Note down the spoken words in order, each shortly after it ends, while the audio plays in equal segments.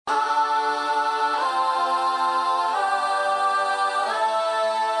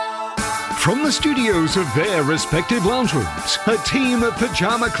From the studios of their respective lounge rooms, a team of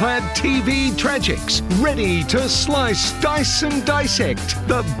pyjama-clad TV tragics, ready to slice, dice and dissect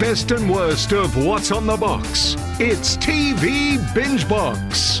the best and worst of what's on the box. It's TV Binge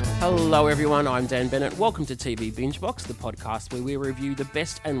Box. Hello everyone, I'm Dan Bennett. Welcome to TV Binge Box, the podcast where we review the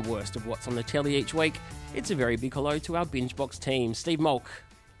best and worst of what's on the telly each week. It's a very big hello to our Binge Box team. Steve Malk.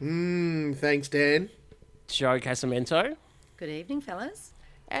 Thanks, Dan. Joe Casamento. Good evening, fellas.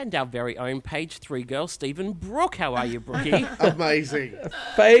 And our very own Page 3 girl, Stephen Brooke. How are you, Brookie? Amazing.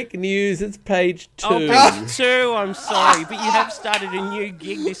 Fake news, it's page 2. Oh, page 2, I'm sorry. But you have started a new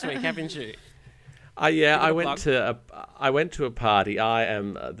gig this week, haven't you? Yeah, I went to a party. I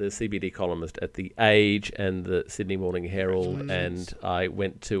am the CBD columnist at The Age and the Sydney Morning Herald, and I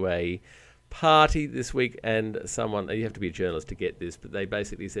went to a party this week, and someone, you have to be a journalist to get this, but they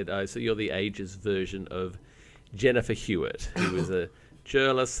basically said, oh, so you're The Age's version of Jennifer Hewitt, who was a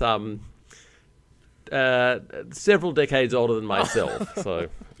journalist several decades older than myself. So,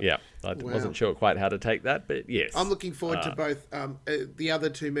 yeah, I wasn't sure quite how to take that, but yes. I'm looking forward to both the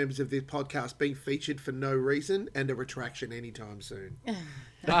other two members of this podcast being featured for no reason and a retraction anytime soon.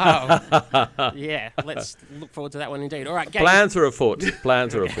 Oh, yeah, let's look forward to that one indeed. All right, gang. Plans are afoot.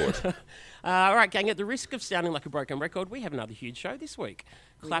 All right, gang, at the risk of sounding like a broken record, we have another huge show this week.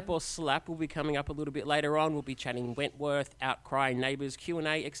 Clap or Slap will be coming up a little bit later on. We'll be chatting Wentworth, Outcry, Neighbours,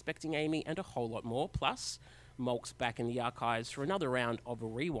 Q&A, Expecting Amy, and a whole lot more. Plus, Malk's back in the archives for another round of a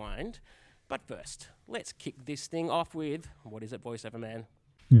rewind. But first, let's kick this thing off with, what is it, voiceover man?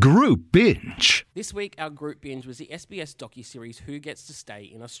 Group Binge. This week, our group binge was the SBS docuseries Who Gets to Stay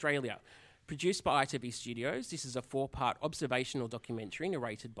in Australia. Produced by ITV Studios, this is a 4-part observational documentary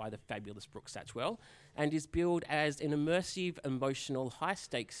narrated by the fabulous Brooke Satchwell and is billed as an immersive, emotional,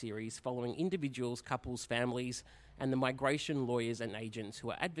 high-stakes series following individuals, couples, families and the migration lawyers and agents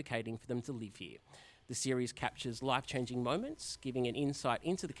who are advocating for them to live here. The series captures life-changing moments, giving an insight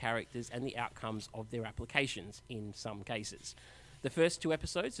into the characters and the outcomes of their applications in some cases. The first 2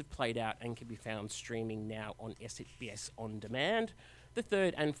 episodes have played out and can be found streaming now on SBS On Demand. The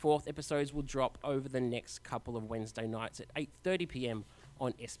 3rd and 4th episodes will drop over the next couple of Wednesday nights at 8:30pm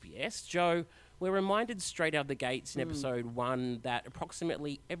on SBS. Joe, we're reminded straight out the gates in episode 1 that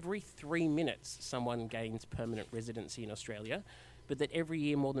approximately every 3 minutes someone gains permanent residency in Australia, but that every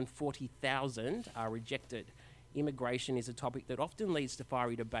year more than 40,000 are rejected. Immigration is a topic that often leads to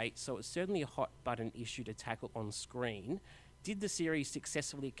fiery debate, so it's certainly a hot-button issue to tackle on screen. Did the series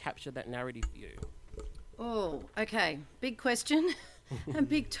successfully capture that narrative for you? Oh, okay. Big question and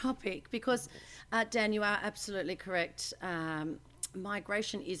big topic because, Dan, you are absolutely correct.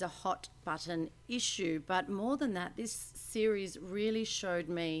 Migration is a hot button issue, but more than that, this series really showed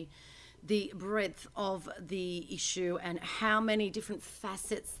me the breadth of the issue and how many different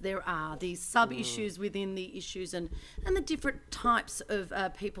facets there are, the sub-issues within the issues and the different types of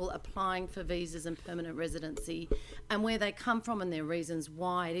people applying for visas and permanent residency and where they come from and their reasons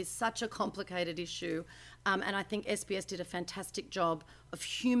why. It is such a complicated issue, and I think SBS did a fantastic job of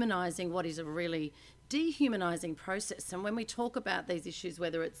humanising what is a really dehumanising process. And when we talk about these issues,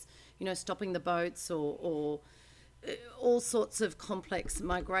 whether it's, stopping the boats or all sorts of complex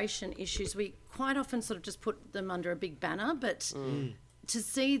migration issues, we quite often sort of just put them under a big banner, but to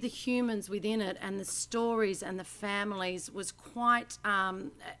see the humans within it and the stories and the families was quite,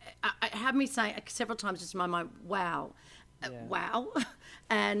 it had me say several times just in my mind, wow. Wow.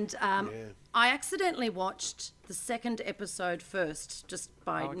 And I accidentally watched the 2nd episode first, just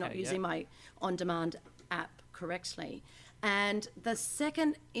by not using my on-demand app correctly. And the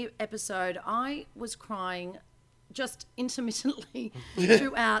 2nd episode, I was crying just intermittently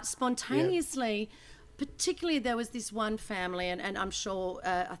throughout, spontaneously. Particularly there was this one family, and I'm sure,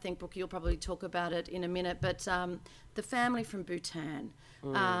 I think, Brooke, you'll probably talk about it in a minute, but the family from Bhutan.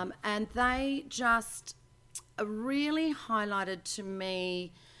 And they just really highlighted to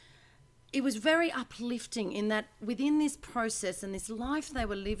me, it was very uplifting in that within this process and this life they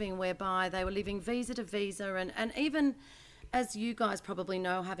were living, whereby they were living visa to visa, and even, as you guys probably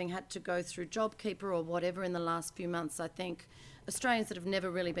know, having had to go through JobKeeper or whatever in the last few months, I think Australians that have never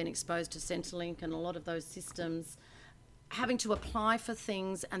really been exposed to Centrelink and a lot of those systems, having to apply for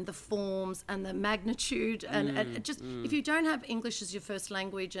things and the forms and the magnitude and just if you don't have English as your first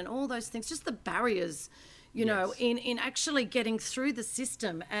language and all those things, just the barriers, know, in actually getting through the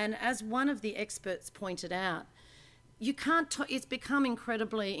system. And as one of the experts pointed out, you can't, it's become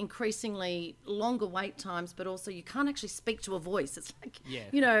increasingly longer wait times, but also you can't actually speak to a voice. It's like,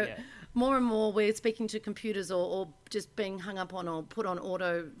 more and more we're speaking to computers or just being hung up on or put on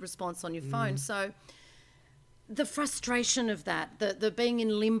auto response on your phone. So the frustration of that, the being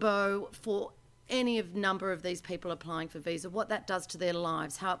in limbo for any number of these people applying for visa, what that does to their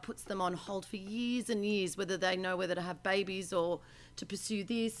lives, how it puts them on hold for years and years, whether they know whether to have babies or to pursue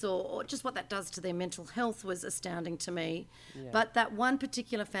this, or just what that does to their mental health was astounding to me. Yeah. But that one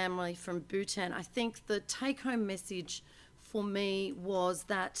particular family from Bhutan, I think the take-home message for me was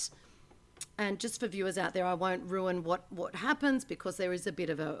that, and just for viewers out there, I won't ruin what happens, because there is a bit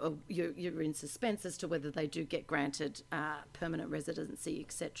of you're in suspense as to whether they do get granted permanent residency,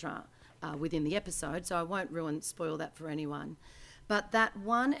 etc., within the episode, so I won't spoil that for anyone. But that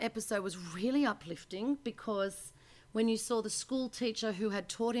one episode was really uplifting, because when you saw the school teacher who had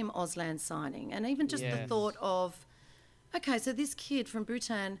taught him Auslan signing, and even just the thought of, okay, so this kid from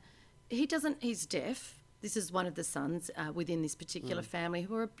Bhutan, he's deaf. This is one of the sons within this particular family,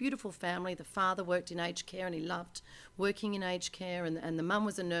 who are a beautiful family. The father worked in aged care and he loved working in aged care, and the mum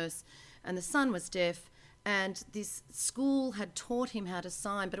was a nurse, and the son was deaf. And this school had taught him how to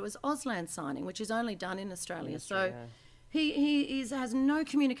sign, but it was Auslan signing, which is only done in Australia. So he has no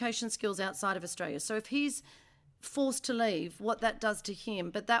communication skills outside of Australia. So if he's forced to leave, what that does to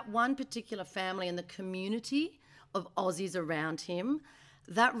him. But that one particular family and the community of Aussies around him,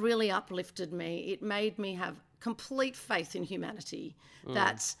 that really uplifted me. It made me have complete faith in humanity,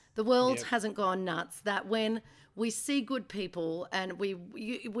 that the world hasn't gone nuts, that when we see good people and we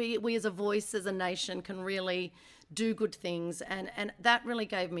as a voice, as a nation, can really do good things, and that really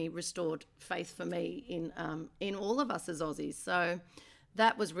gave me restored faith for me in all of us as Aussies. So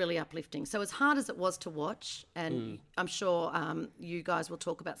that was really uplifting. So as hard as it was to watch, and I'm sure you guys will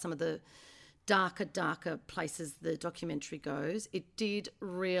talk about some of the darker places the documentary goes, it did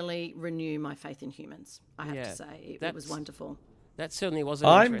really renew my faith in humans, I have to say. It was wonderful. That certainly was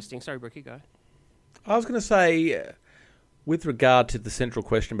interesting. Sorry, Brookie, go. I was going to say, with regard to the central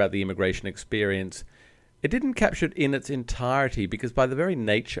question about the immigration experience, it didn't capture it in its entirety, because by the very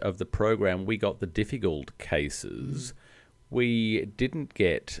nature of the program, we got the difficult cases. We didn't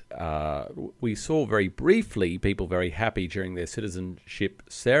get, we saw very briefly people very happy during their citizenship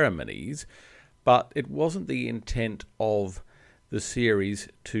ceremonies, but it wasn't the intent of the series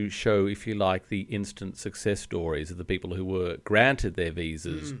to show, if you like, the instant success stories of the people who were granted their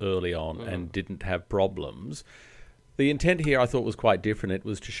visas early on and didn't have problems. The intent here, I thought, was quite different. It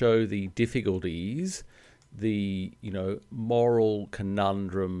was to show the difficulties, the moral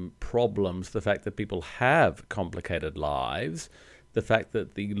conundrum problems, the fact that people have complicated lives, the fact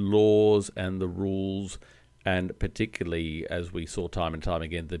that the laws and the rules, and particularly, as we saw time and time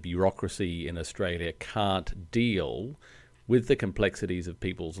again, the bureaucracy in Australia can't deal with the complexities of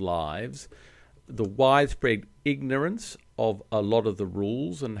people's lives, the widespread ignorance of a lot of the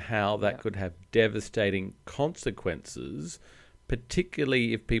rules and how that could have devastating consequences,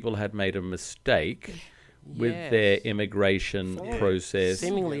 particularly if people had made a mistake with their immigration process.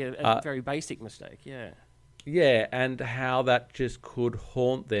 Seemingly a very basic mistake, Yeah, and how that just could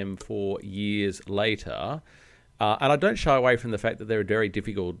haunt them for years later. And I don't shy away from the fact that there are very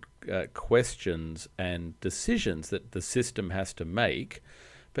difficult questions and decisions that the system has to make.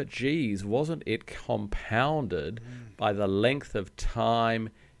 But geez, wasn't it compounded by the length of time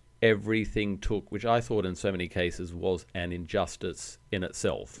everything took, which I thought in so many cases was an injustice in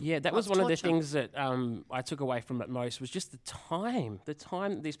itself. Yeah, that was one of the things that I took away from it most, was just the time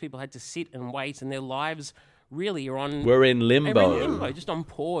that these people had to sit and wait, and their lives really are on... We're in limbo. Just on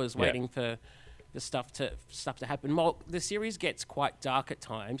pause, waiting for the stuff to happen. Well, the series gets quite dark at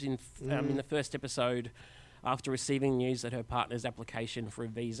times. In the first episode, after receiving news that her partner's application for a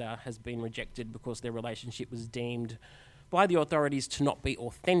visa has been rejected because their relationship was deemed by the authorities to not be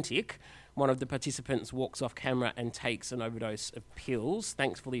authentic, one of the participants walks off camera and takes an overdose of pills.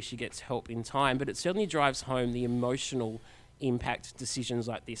 Thankfully, she gets help in time, but it certainly drives home the emotional impact decisions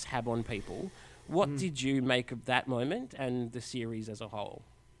like this have on people. What did you make of that moment and the series as a whole?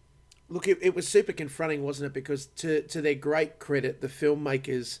 Look, it was super confronting, wasn't it? Because to their great credit, the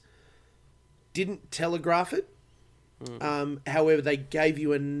filmmakers didn't telegraph it. However, they gave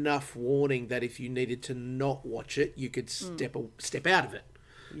you enough warning that if you needed to not watch it, you could step out of it.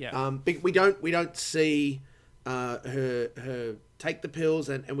 Yeah. We don't see her take the pills,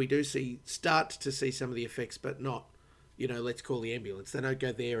 and we start to see some of the effects, but not, let's call the ambulance. They don't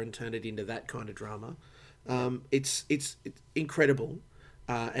go there and turn it into that kind of drama. It's incredible,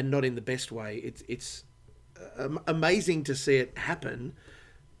 and not in the best way. It's amazing to see it happen,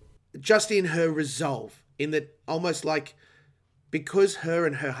 just in her resolve. In that, almost like, because her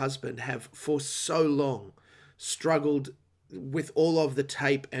and her husband have for so long struggled with all of the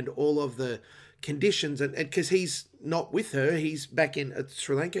tape and all of the conditions, and because he's not with her, he's back in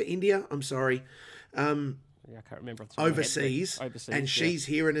Sri Lanka, India, I'm sorry. I can't remember. Off the top of my overseas, head, but and she's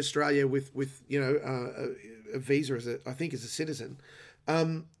here in Australia with a visa as a citizen.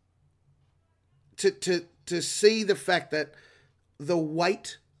 To see the fact that the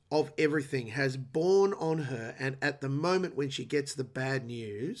weight of everything has borne on her, and at the moment when she gets the bad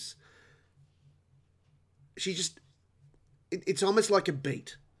news, she just, it's almost like a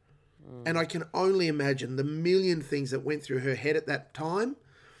beat. And I can only imagine the million things that went through her head at that time.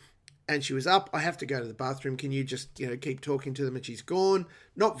 And she was up, I have to go to the bathroom. Can you just, keep talking to them? And she's gone,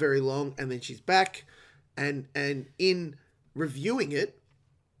 not very long. And then she's back. And in reviewing it,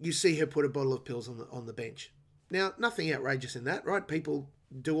 you see her put a bottle of pills on the bench. Now, nothing outrageous in that, right? People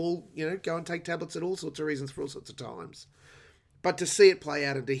do all, go and take tablets at all sorts of reasons for all sorts of times. But to see it play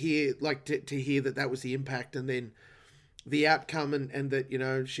out and to hear, to hear that was the impact, and then the outcome, and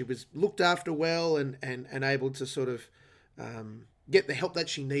that, she was looked after well and able to sort of get the help that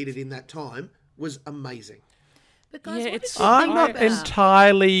she needed in that time, was amazing. But guys, what did you I'm think not about-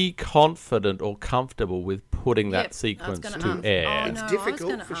 entirely confident or comfortable with putting that sequence to air. It's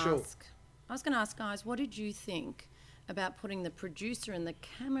difficult, for sure. I was going to ask, guys, what did you think about putting the producer and the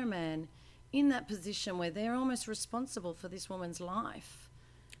cameraman in that position where they're almost responsible for this woman's life?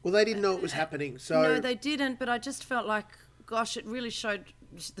 Well, they didn't know it was happening, so... No, they didn't, but I just felt like, gosh, it really showed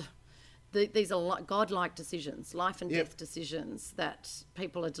these are godlike decisions, life and death decisions that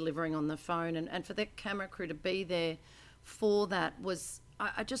people are delivering on the phone. And for that camera crew to be there for that was...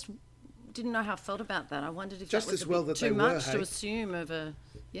 I just didn't know how I felt about that. I wondered if just that was as well that too they much were, to assume of a...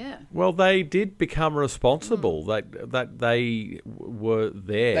 Yeah. Well, they did become responsible. That they were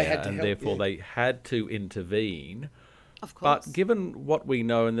there, They had to and help, therefore they had to intervene. Of course. But given what we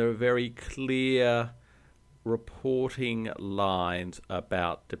know, and there are very clear reporting lines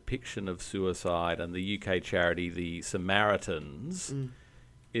about depiction of suicide, and the UK charity, the Samaritans,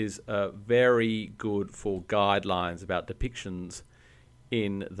 is very good for guidelines about depictions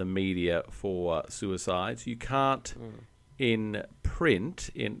in the media for suicides. You can't, in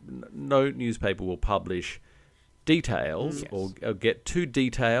print, no newspaper will publish details or get too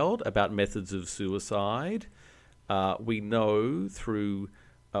detailed about methods of suicide. We know through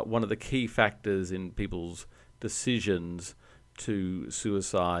one of the key factors in people's decisions to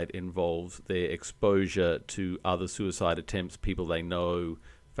suicide involves their exposure to other suicide attempts, people they know,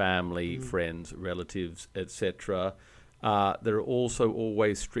 family, friends, relatives, etc. There are also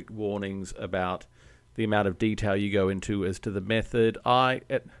always strict warnings about the amount of detail you go into as to the method. I'm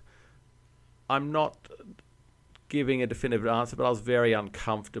not giving a definitive answer, but I was very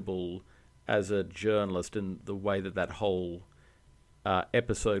uncomfortable as a journalist in the way that whole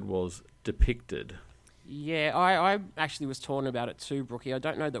episode was depicted. Yeah, I actually was torn about it too, Brookie. I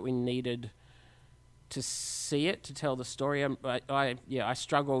don't know that we needed to see it to tell the story. I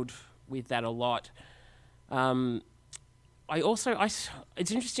struggled with that a lot.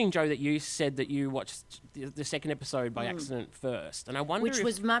 It's interesting, Joe, that you said that you watched the second episode by accident first, and I wonder which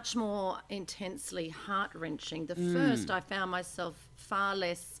was much more intensely heart-wrenching. The first, I found myself far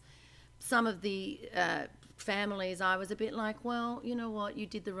less. Some of the families, I was a bit like, well, you know what, you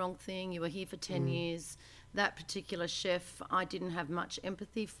did the wrong thing. You were here for 10 years. That particular chef, I didn't have much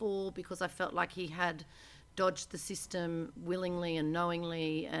empathy for because I felt like he had dodged the system willingly and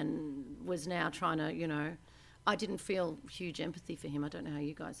knowingly and was now trying to, I didn't feel huge empathy for him. I don't know how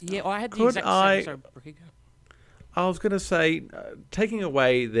you guys felt. Yeah, I had the exact same. Sorry, Brookie, go. I was going to say, taking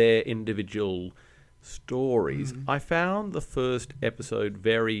away their individual stories, I found the first episode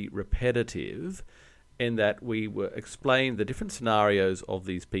very repetitive in that we were explained the different scenarios of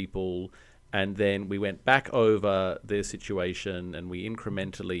these people, and then we went back over their situation and we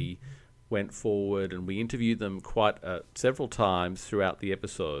incrementally went forward and we interviewed them quite several times throughout the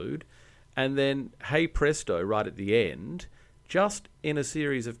episode. And then, hey presto, right at the end, just in a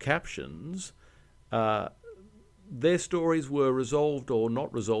series of captions, their stories were resolved or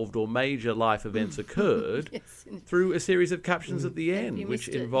not resolved, or major life events occurred through a series of captions at the end, which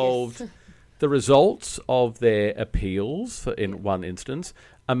involved the results of their appeals, in one instance,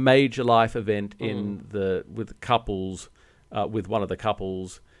 a major life event with couples, with one of the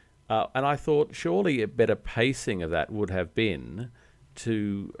couples, and I thought surely a better pacing of that would have been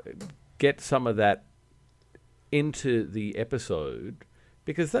to get some of that into the episode,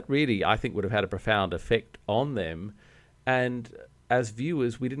 because that really, I think, would have had a profound effect on them. And as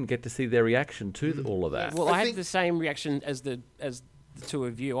viewers, we didn't get to see their reaction to all of that. Well, I had the same reaction as the two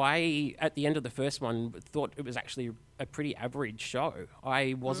of you. I, at the end of the first one, thought it was actually a pretty average show.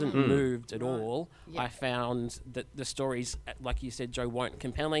 I wasn't moved at all. Yep. I found that the stories, like you said, Joe, weren't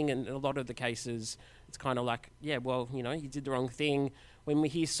compelling. And in a lot of the cases, it's kind of like, yeah, well, you did the wrong thing. When we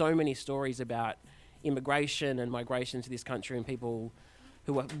hear so many stories about immigration and migration to this country and people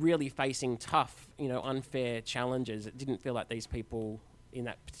who are really facing tough, unfair challenges. It didn't feel like these people in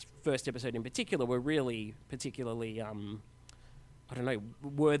that first episode in particular were really particularly,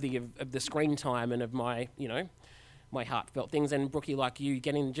 worthy of the screen time and of my, my heartfelt things. And Brookie, like you,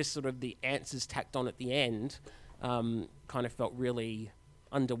 getting just sort of the answers tacked on at the end kind of felt really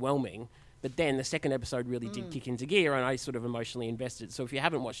underwhelming. But then the second episode really did kick into gear, and I sort of emotionally invested. So if you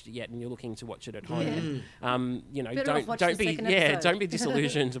haven't watched it yet and you're looking to watch it at home, don't be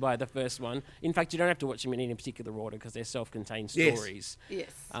disillusioned by the first one. In fact, you don't have to watch them in any particular order because they're self-contained stories.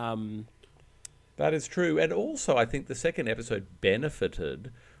 Yes. That is true, and also I think the second episode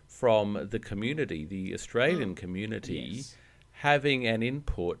benefited from the community, the Australian community, having an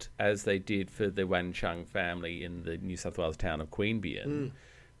input as they did for the Wan Chung family in the New South Wales town of Queanbeyan.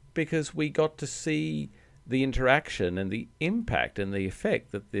 Because we got to see the interaction and the impact and the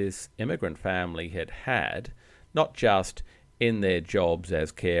effect that this immigrant family had, not just in their jobs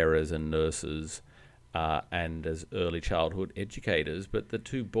as carers and nurses and as early childhood educators, but the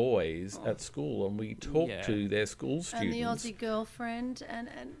two boys at school. And we talked to their school students. And the Aussie girlfriend. And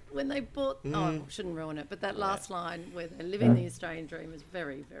when they bought... Oh, shouldn't ruin it, but that last line where they're living the Australian dream is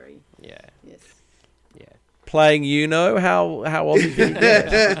very, very... Yeah. Yes. Yeah. Playing how Aussie can you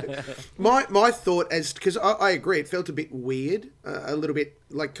get? My thought because I agree, it felt a bit weird, a little bit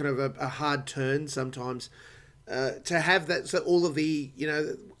like kind of a hard turn sometimes, to have that. So all of the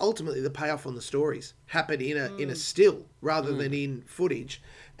ultimately the payoff on the stories happen in a still rather than in footage,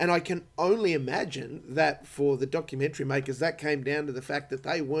 and I can only imagine that for the documentary makers that came down to the fact that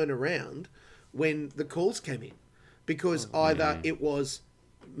they weren't around when the calls came in, because either it was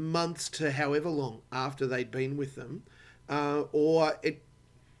months to however long after they'd been with them, or it,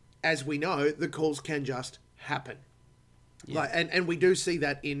 as we know, the calls can just happen. Yeah. And we do see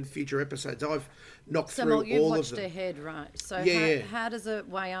that in future episodes. I've knocked through all of them. You've watched ahead, right? So how does it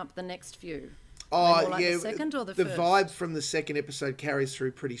weigh up the next few? The second or the first? The vibe from the second episode carries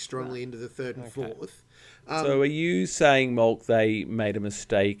through pretty strongly into the third and fourth. So are you saying, Molk, they made a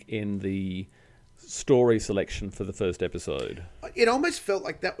mistake in the story selection for the first episode? It almost felt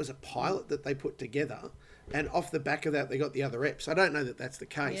like that was a pilot that they put together, and off the back of that they got the other eps. I don't know that that's the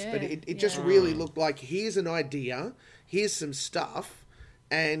case, but it just really looked like, here's an idea, here's some stuff,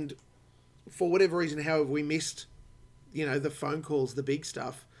 and for whatever reason, however we missed the phone calls, the big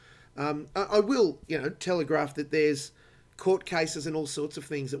stuff. I will telegraph that there's court cases and all sorts of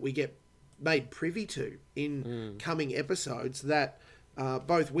things that we get made privy to in coming episodes that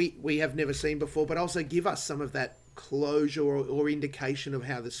both we have never seen before, but also give us some of that closure or indication of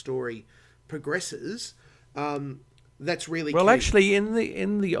how the story progresses. That's really well. key. Actually,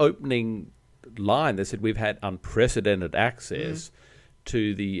 in the opening line, they said we've had unprecedented access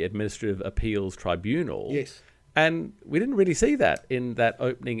to the Administrative Appeals Tribunal. Yes, and we didn't really see that in that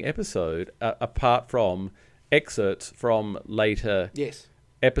opening episode, apart from excerpts from later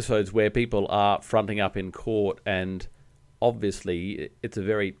episodes where people are fronting up in court and. Obviously, it's a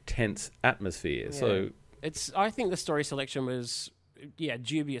very tense atmosphere. Yeah. So I think the story selection was,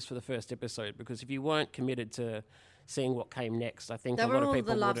 dubious for the first episode, because if you weren't committed to seeing what came next, I think a lot of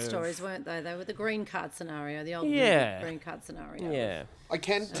people would have... They were all the love stories, weren't they? They were the green card scenario, the old green card scenario. Yeah. I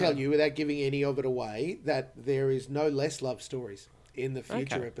can tell you, without giving any of it away, that there is no less love stories in the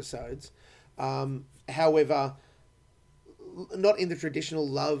future episodes. However... not in the traditional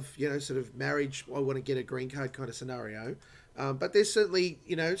love, sort of marriage, I want to get a green card kind of scenario. But there's certainly,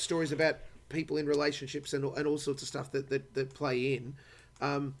 stories about people in relationships and all sorts of stuff that play in.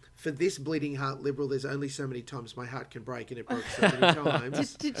 For this Bleeding Heart Liberal, there's only so many times my heart can break, and it broke so many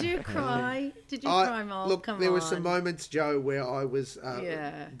times. Did you cry? Did you cry, Mol? Look, there were some moments, Joe, where I was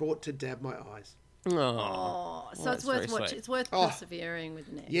brought to dab my eyes. So it's worth watching. It's worth persevering with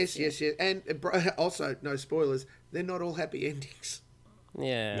Nick. Yes. And also, no spoilers, they're not all happy endings.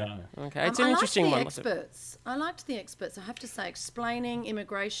 Yeah. No. Okay. It's an interesting one. I liked the experts. I have to say, explaining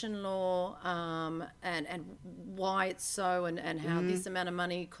immigration law and why it's so, and how this amount of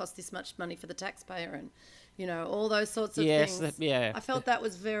money costs this much money for the taxpayer, and all those sorts of things. I felt that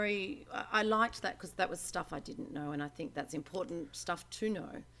was very. I liked that because that was stuff I didn't know, and I think that's important stuff to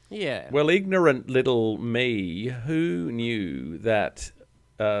know. Yeah. Well, ignorant little me, who knew that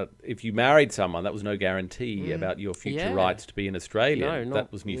if you married someone, that was no guarantee about your future rights to be in Australia. No,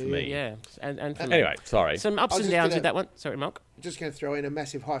 that was new for me. Yeah. And anyway, sorry. Some ups and downs with that one. Sorry, Mark. I'm just going to throw in a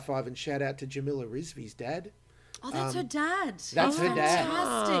massive high five and shout out to Jamila Rizvi's dad. Oh, that's her dad. That's her dad.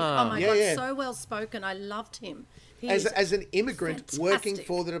 Fantastic. Oh, my God, so well spoken. I loved him. As an immigrant working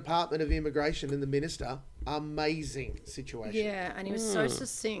for the Department of Immigration and the Minister, amazing situation. Yeah, and he was so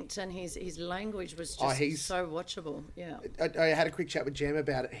succinct, and his language was just so watchable. Yeah. I had a quick chat with Jam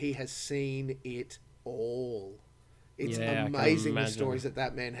about it. He has seen it all. It's Yeah, I can amazing the imagine. stories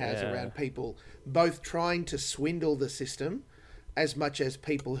that man has around people, both trying to swindle the system as much as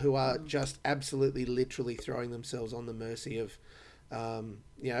people who are just absolutely literally throwing themselves on the mercy of,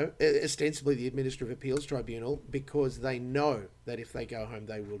 ostensibly the Administrative Appeals Tribunal, because they know that if they go home,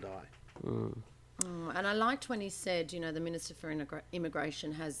 they will die. And I liked when he said, the Minister for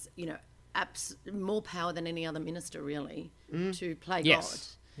Immigration has, more power than any other minister, really, to play Yes. God.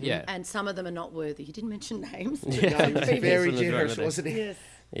 Yeah. And some of them are not worthy. He didn't mention names. No, he was very generous, remedy. wasn't he? Yes.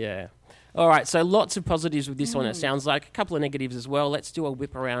 Yeah. All right, so lots of positives with this one, it sounds like. A couple of negatives as well. Let's do a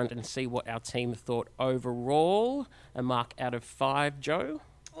whip around and see what our team thought overall. A mark out of 5, Joe?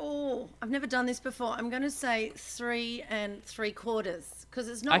 Oh, I've never done this before. I'm going to say 3 3/4, because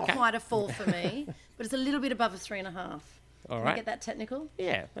it's not Okay. quite a 4 for me, but it's a little bit above a 3.5. All Can right. I get that technical?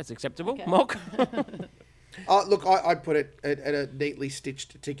 Yeah, that's acceptable. Okay. Mock? Look, I put it at a neatly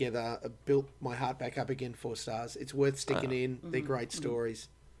stitched together, built my heart back up again, 4 stars. It's worth sticking in. They're great stories.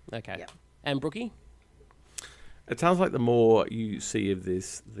 Okay. Yep. And Brookie? It sounds like the more you see of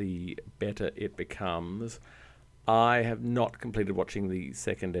this, the better it becomes. I have not completed watching the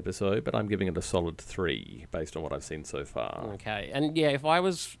second episode, but I'm giving it a solid 3 based on what I've seen so far. Okay. And yeah, if I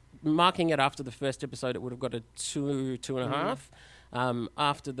was marking it after the first episode, it would have got a 2.5.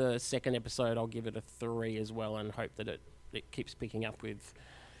 After the second episode, I'll give it a 3 as well, and hope that it keeps picking up with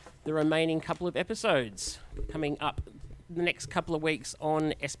the remaining couple of episodes coming up the next couple of weeks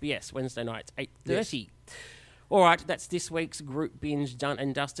on SBS, Wednesday nights, 8:30. Yes. All right, that's this week's group binge done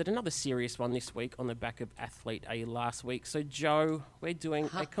and dusted. Another serious one this week on the back of Athlete A last week. So, Joe, we're doing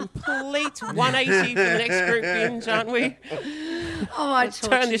a complete 180 for the next group binge, aren't we? Oh, I Turn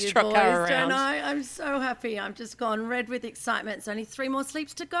torture this you truck boys, car don't around. I? I'm so happy. I'm just gone red with excitement. It's only 3 more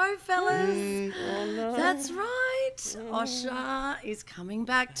sleeps to go, fellas. That's right. Osher is coming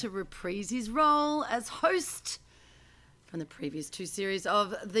back to reprise his role as host from the previous 2 series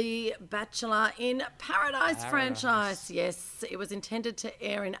of the Bachelor in Paradise franchise. Yes, it was intended to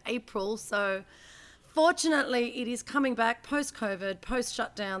air in April, so fortunately it is coming back post-COVID,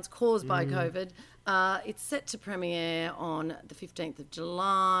 post-shutdowns caused by COVID. It's set to premiere on the 15th of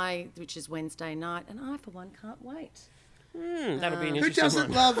July, which is Wednesday night, and I, for one, can't wait. That'll be an Who interesting doesn't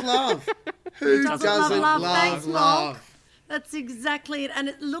one. love love? Who doesn't love Thanks, Mark. love? That's exactly it. And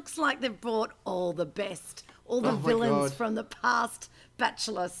it looks like they've brought all the best, all the Oh my villains God. from the past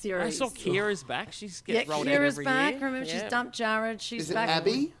Bachelor I series. saw Kira's back. She Yeah, gets rolled out Kira's every back. year. Remember, she's dumped Jared. She's Is it back.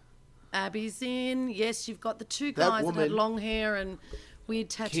 Abby? Abby's in. Yes, you've got the 2 That guys that had woman. long hair and weird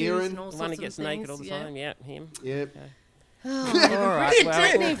tattoos Kieran. and all The sorts one who of gets things. naked all the time. Yeah, him. Yep. All right.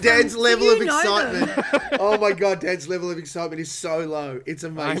 Well, Dan's level you of know excitement. Oh my God, Dan's level of excitement is so low. It's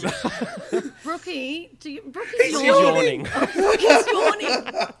amazing. Brookie, Brookie's He's yawning. yawning. Brookie's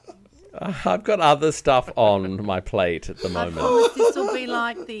yawning. I've got other stuff on my plate at the I moment. promise this will be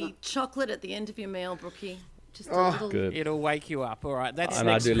like the chocolate at the end of your meal, Brookie. Just a little. Good. It'll wake you up. All right. That's And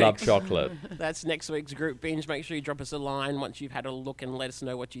I next do love week's- chocolate. That's next week's group binge. Make sure you drop us a line once you've had a look and let us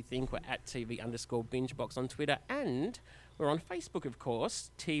know what you think. We're at TV_BingeBox on Twitter, and we're on Facebook, of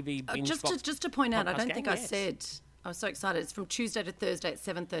course. TV BingeBox. Just to point out, I podcast don't think gang, I yes. said. I was so excited. It's from Tuesday to Thursday at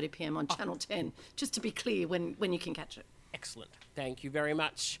 7:30 p.m. on Channel 10. Just to be clear, when you can catch it. Excellent. Thank you very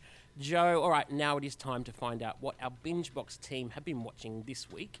much, Joe. All right, now it is time to find out what our BingeBox team have been watching this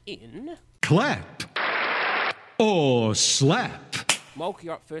week in... Clap or slap. Molk,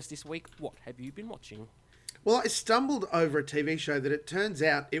 you're up first this week. What have you been watching? Well, I stumbled over a TV show that it turns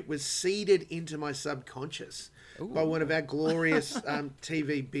out it was seeded into my subconscious by one of our glorious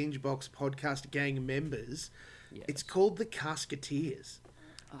TV Binge Box podcast gang members. Yes. It's called The Casketeers.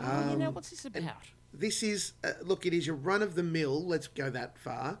 You know, what's this about? This is, look, it is your run-of-the-mill, let's go that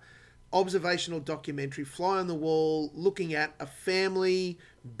far, observational documentary, fly on the wall, looking at a family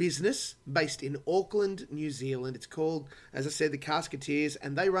business based in Auckland, New Zealand. It's called, as I said, The Casketeers,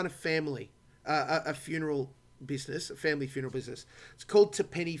 and they run a family, a funeral business, a family funeral business. It's called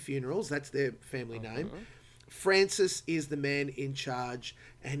Tepeni Funerals. That's their family name. Francis is the man in charge,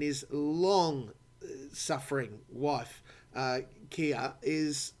 and his long-suffering wife, Kia,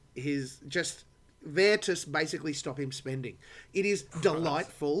 is just there to basically stop him spending. It is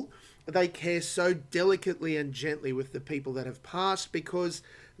delightful. They care so delicately and gently with the people that have passed because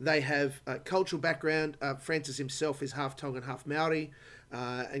they have a cultural background. Francis himself is half Tongan, half Maori,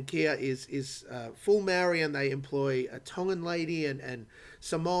 and Kia is full Maori, and they employ a Tongan lady and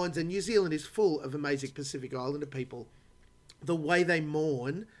Samoans, and New Zealand is full of amazing Pacific Islander people. The way they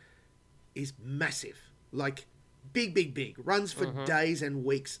mourn is massive. like big, runs for days and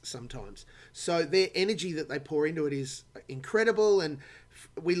weeks sometimes. So their energy that they pour into it is incredible, and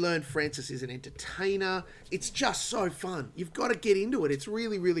we learn Frances is an entertainer. It's just so fun. You've got to get into it. It's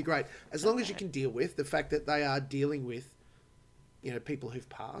really, really great. As long as you can deal with the fact that they are dealing with, people who've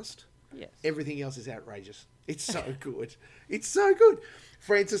passed. Yes. Everything else is outrageous. It's so good. It's so good.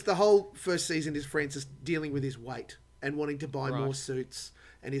 Francis, the whole first season is Francis dealing with his weight and wanting to buy more suits,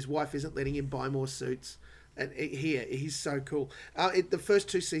 and his wife isn't letting him buy more suits. And he's so cool. The first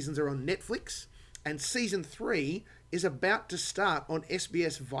 2 seasons are on Netflix, and season 3 is about to start on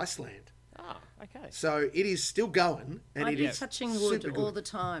SBS Viceland. Ah, okay. So it is still going, and I'd it be is touching wood all the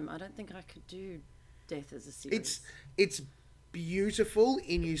time. I don't think I could do Death as a series. It's beautiful,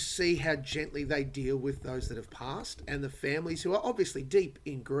 and you see how gently they deal with those that have passed and the families who are obviously deep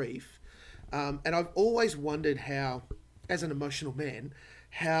in grief. And I've always wondered how, as an emotional man,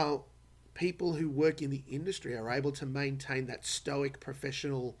 how people who work in the industry are able to maintain that stoic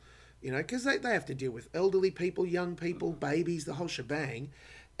professional, because they have to deal with elderly people, young people, babies, the whole shebang,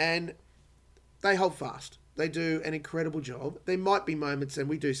 and they hold fast. They do an incredible job. There might be moments, and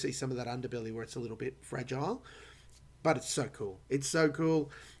we do see some of that underbelly where it's a little bit fragile, but it's so cool. It's so cool.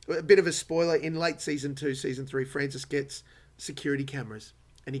 A bit of a spoiler, in late season 2, season 3, Francis gets security cameras,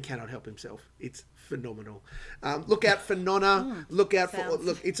 and he cannot help himself. It's phenomenal. Look out for Nonna. Look out for...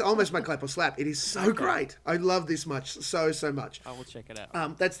 Look, it's almost my clap or slap. It is so great. I love this so much. I will check it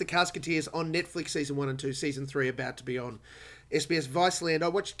out. That's The Casketeers on Netflix, season 1 and 2. Season 3 about to be on SBS Viceland. I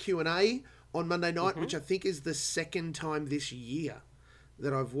watched Q&A on Monday night, which I think is the second time this year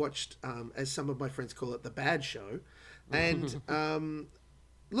that I've watched, as some of my friends call it, the bad show. And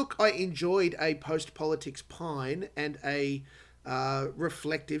look, I enjoyed a post-politics Pine and a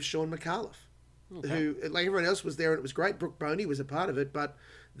reflective Sean McAuliffe, who, like everyone else, was there, and it was great. Brooke Boney was a part of it, but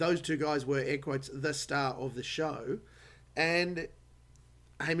those 2 guys were, air quotes, the star of the show. And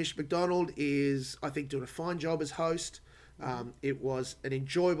Hamish McDonald is, I think, doing a fine job as host. It was an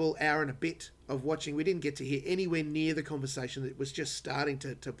enjoyable hour and a bit of watching. We didn't get to hear anywhere near the conversation that was just starting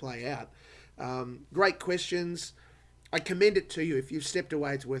to play out. Great questions. I commend it to you. If you've stepped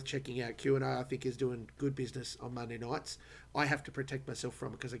away, it's worth checking out. Q&A, I think, is doing good business on Monday nights. I have to protect myself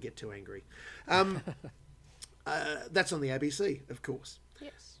from it because I get too angry. That's on the ABC, of course.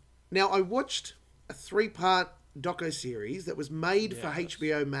 Yes. Now, I watched a 3-part doco-series that was made for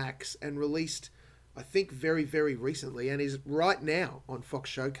HBO Max and released, I think, very, very recently, and is right now on Fox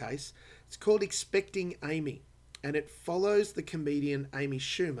Showcase. It's called Expecting Amy, and it follows the comedian Amy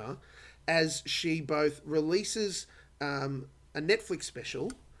Schumer as she both releases a Netflix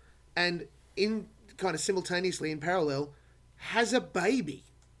special and in kind of simultaneously in parallel has a baby.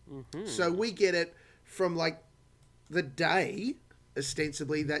 So we get it from like the day,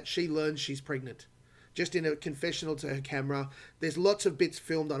 ostensibly, that she learns she's pregnant. Just in a confessional to her camera. There's lots of bits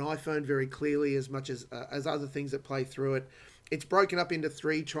filmed on iPhone very clearly, as much as other things that play through it. It's broken up into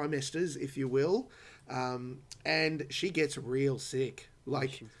 3 trimesters, if you will. And she gets real sick.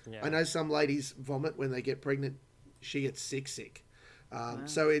 Like, I know some ladies vomit when they get pregnant. She gets sick.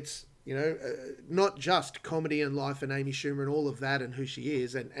 So it's, not just comedy and life and Amy Schumer and all of that and who she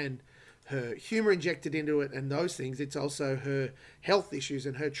is and her humour injected into it and those things. It's also her health issues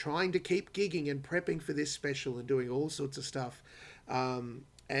and her trying to keep gigging and prepping for this special and doing all sorts of stuff.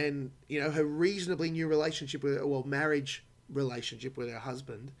 And, her reasonably new marriage relationship with her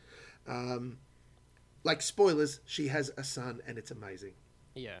husband. Like, spoilers, she has a son and it's amazing.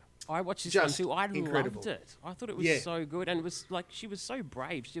 Yeah. I watched this Just one too. I incredible. loved it. I thought it was so good, and it was like she was so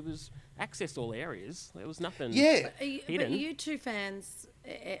brave. She was accessed all areas. There was nothing. Yeah. But are you 2 fans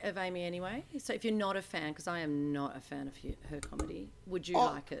of Amy anyway? So if you're not a fan, because I am not a fan of her comedy, would you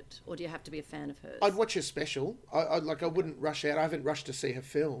like it, or do you have to be a fan of hers? I'd watch her special. I wouldn't rush out. I haven't rushed to see her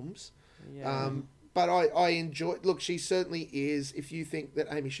films. Yeah. But I enjoy. Look, she certainly is. If you think that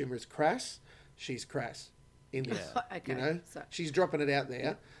Amy Schumer is crass, she's crass in this. Okay. She's dropping it out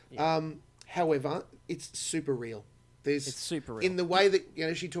there. However, it's super real. It's super real. In the way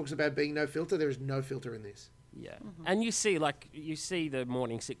that she talks about being no filter. There is no filter in this. Yeah, and you see the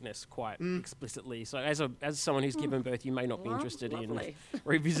morning sickness quite explicitly. So as someone who's given birth, you may not be interested in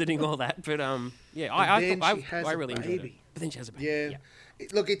revisiting all that. But I really enjoyed it. But then she has a baby. Yeah.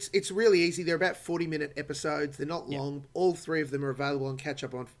 Look, it's really easy. They're about 40-minute episodes. They're not long. All 3 of them are available on catch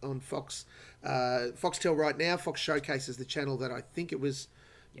up on Fox, Foxtel right now. Fox Showcase is the channel that I think it was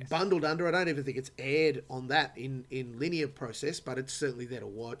bundled under. I don't even think it's aired on that in linear process, but it's certainly there to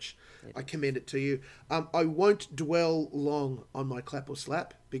watch. I commend it to you. I won't dwell long on my clap or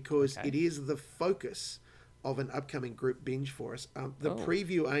slap because it is the focus of an upcoming group binge for us. The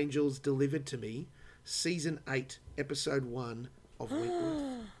Preview Angels delivered to me Season 8, Episode 1 of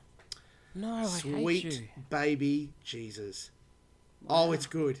Wentworth. No, I hate Sweet you. baby Jesus. Wow. Oh, it's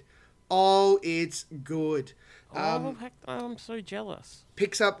good. Oh, it's good. I'm so jealous.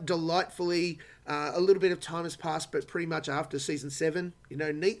 Picks up delightfully. A little bit of time has passed, but pretty much after season 7,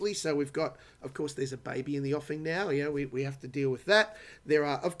 neatly. So we've got, of course, there's a baby in the offing now. We have to deal with that. There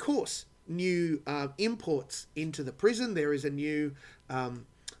are, of course, new imports into the prison. There is a new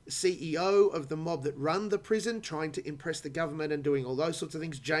CEO of the mob that run the prison, trying to impress the government and doing all those sorts of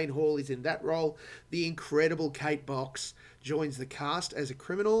things. Jane Hall is in that role. The incredible Kate Box joins the cast as a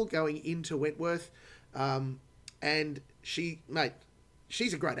criminal going into Wentworth. And she's a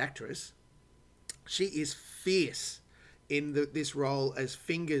great actress. She is fierce in this role, as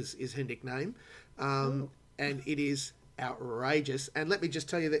Fingers is her nickname. And it is outrageous. And let me just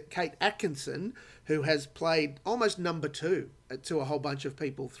tell you that Kate Atkinson, who has played almost number 2 to a whole bunch of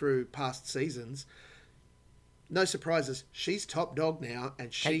people through past seasons, no surprises, she's top dog now,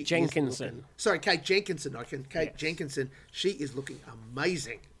 and Kate Jenkinson. Kate Jenkinson. Jenkinson. She is looking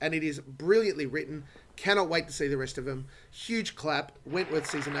amazing, and it is brilliantly written. Cannot wait to see the rest of them. Huge clap. Wentworth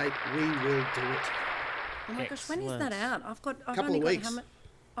season 8. We will do it. Oh my gosh, when is that out?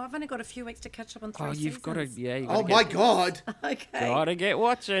 I've only got a few weeks to catch up on 3 seasons. You've got to, oh my God. Okay. Gotta get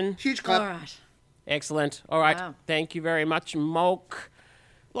watching. Huge clap. All right. Excellent. All right. Wow. Thank you very much, Mulk.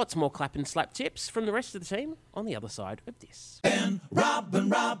 Lots more clap and slap tips from the rest of the team on the other side of this. Ben, Rob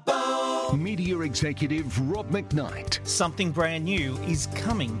and Robbo. Media executive Rob McKnight. Something brand new is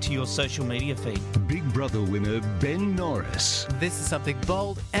coming to your social media feed. Big Brother winner Ben Norris. This is something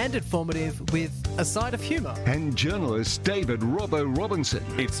bold and informative with a side of humour. And journalist David Robbo Robinson.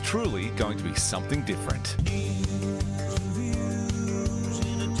 It's truly going to be something different.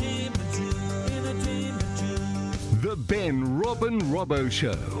 The Ben, Rob and Robbo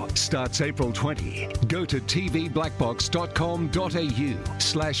Show starts April 20. Go to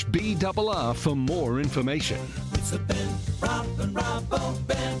tvblackbox.com.au/BRR for more information. It's the Ben, Rob and Robbo,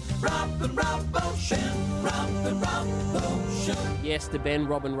 Ben, Rob and Robbo, Ben, Rob and Robbo Show. Yes, the Ben,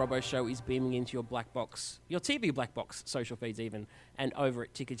 Rob and Robbo Show is beaming into your black box, your TV black box, social feeds even, and over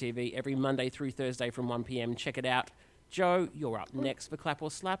at Ticker TV every Monday through Thursday from 1 p.m. Check it out. Joe, you're up next for Clap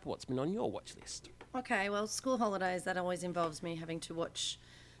or Slap. What's been on your watch list? Okay, well, school holidays, that always involves me having to watch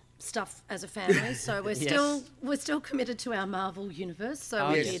stuff as a family. So we're still committed to our Marvel universe. So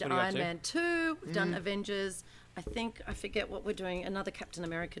we did Iron Man 2, we've done Avengers. I forget what we're doing, another Captain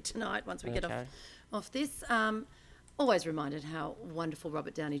America tonight once we get off this. Always reminded how wonderful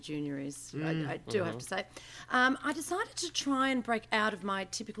Robert Downey Jr. is, I do have to say. I decided to try and break out of my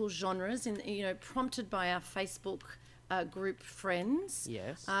typical genres, prompted by our Facebook group friends,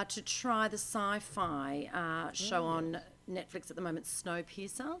 to try the sci-fi show on Netflix at the moment,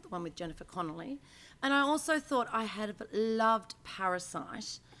 Snowpiercer, the one with Jennifer Connelly. And I also thought I had loved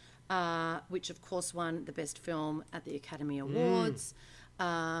Parasite, which of course won the best film at the Academy Awards.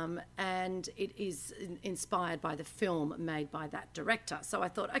 And it is inspired by the film made by that director. So I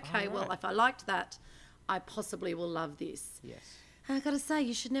thought, okay, well, if I liked that, I possibly will love this. Yes. And I've got to say,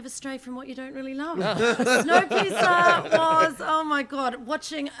 you should never stray from what you don't really love. Snowpiercer was, oh my God,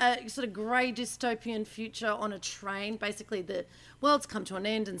 watching a sort of grey dystopian future on a train. Basically, the world's come to an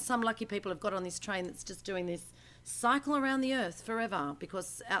end and some lucky people have got on this train that's just doing this cycle around the earth forever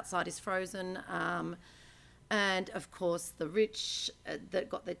because outside is frozen. And of course, the rich that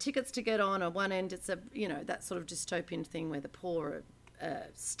got their tickets to get on one end, it's that sort of dystopian thing where the poor are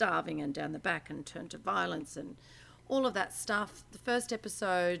starving and down the back and turn to violence and all of that stuff. The first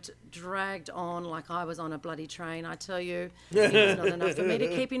episode dragged on like I was on a bloody train, I tell you. It was not enough for me to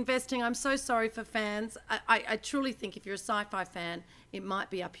keep investing. I'm so sorry for fans. I truly think if you're a sci-fi fan, it might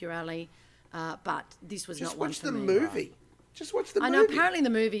be up your alley, but this was not one for me. Just watch the movie. Just watch the movie. I know, apparently the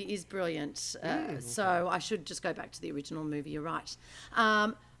movie is brilliant, so I should just go back to the original movie, you're right.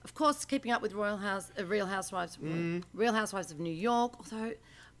 Of course, keeping up with Real Housewives of New York, although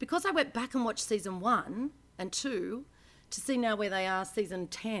because I went back and watched season 1 and 2 to see now where they are season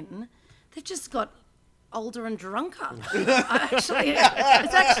 10, they've just got older and drunker. It's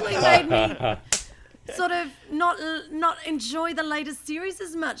actually made me sort of not enjoy the latest series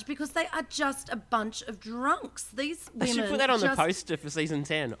as much because they are just a bunch of drunks. These women I should put that on the poster for season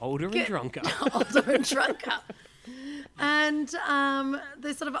 10. Older and drunker. Older and drunker. And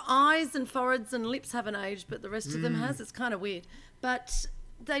their sort of eyes and foreheads and lips haven't aged, but the rest of them has. It's kind of weird. But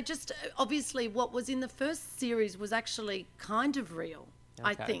they just, obviously, what was in the first series was actually kind of real,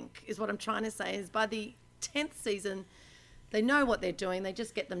 I think, is what I'm trying to say, is by the 10th season, they know what they're doing. They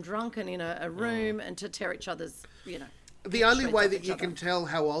just get them drunken in a room and to tear each other's, The only shreds way off that each you other. can tell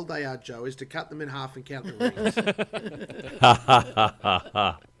how old they are, Joe, is to cut them in half and count the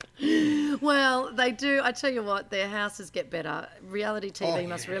rings. Well, they do. I tell you what, their houses get better. Reality TV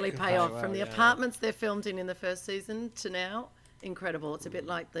must really pay off. From the apartments they're filmed in the first season to now, incredible. It's a bit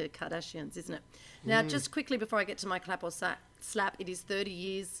like the Kardashians, isn't it? Now, just quickly before I get to my clap or slap, it is 30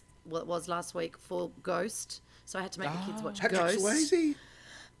 years, well, it was last week, for Ghost. So I had to make the kids watch Patrick Ghost. Swayze?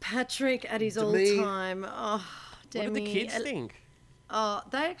 Patrick at his Demi. all-time. Oh, Demi. What did the kids think? Oh,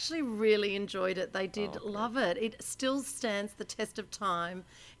 they actually really enjoyed it. They did love it. It still stands the test of time.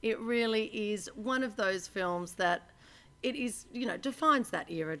 It really is one of those films that it is, defines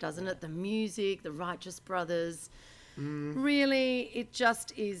that era, doesn't it? The music, the Righteous Brothers. Really, it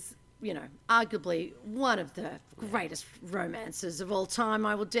just is, arguably one of the greatest romances of all time,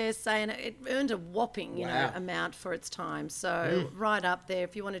 I will dare say. And it earned a whopping, amount for its time. So right up there,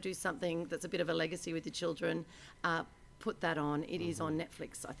 if you want to do something that's a bit of a legacy with your children, put that on. It is on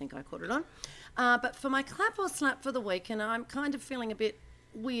Netflix, I think I caught it on. But for my clap or slap for the week, and I'm kind of feeling a bit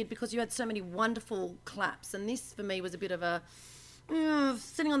weird because you had so many wonderful claps, and this for me was a bit of a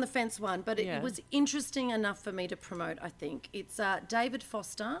sitting on the fence one, but it was interesting enough for me to promote, I think. It's David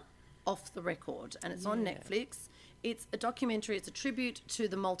Foster, Off the Record, and it's on Netflix. It's a documentary. It's a tribute to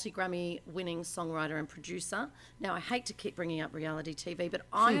the multi-Grammy winning songwriter and producer. Now, I hate to keep bringing up reality TV, but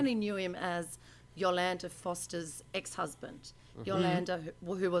I only knew him as Yolanda Foster's ex-husband. Yolanda,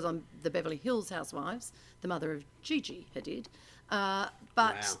 who was on the Beverly Hills Housewives, the mother of Gigi Hadid.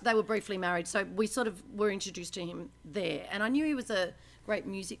 But they were briefly married, so we sort of were introduced to him there. And I knew he was a great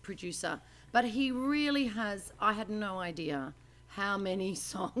music producer, but he really has, I had no idea how many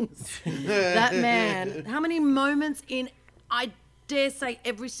songs that man, how many moments in, I dare say,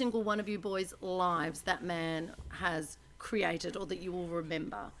 every single one of you boys' lives that man has created or that you will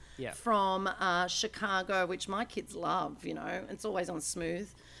remember. Yeah. From Chicago, which my kids love, it's always on Smooth,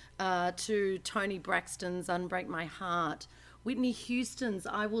 to Tony Braxton's Unbreak My Heart, Whitney Houston's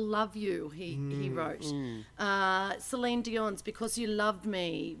I Will Love You, he wrote, Celine Dion's Because You Loved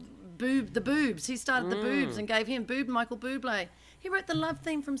Me, the Boobs, he started the Boobs and gave him Michael Bublé. He wrote the love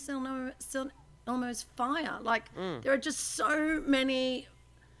theme from Elmo's Fire. There are just so many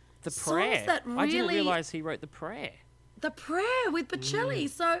The songs Prayer. that I didn't really- realise he wrote The Prayer. The Prayer with Bocelli.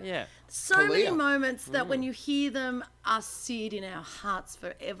 So many Talia. moments that when you hear them are seared in our hearts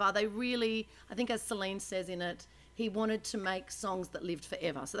forever. They really, I think as Celine says in it, he wanted to make songs that lived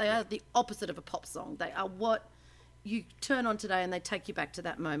forever. So they are the opposite of a pop song. They are what you turn on today and they take you back to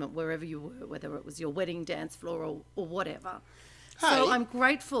that moment wherever you were, whether it was your wedding dance floor or whatever. So Hey. I'm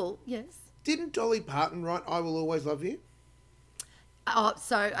grateful. Yes. Didn't Dolly Parton write I Will Always Love You? Oh,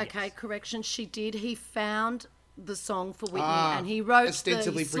 so, okay, correction. She did. He found the song for Whitney and he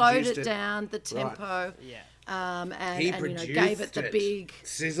ostensibly he slowed produced it it. down, the tempo. And, He and produced gave it the it. big,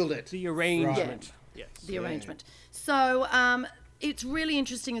 Sizzled it. The arrangement. Yes. the arrangement. So it's really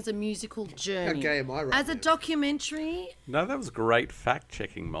interesting as a musical journey. gay am I right As a now? documentary, No, that was great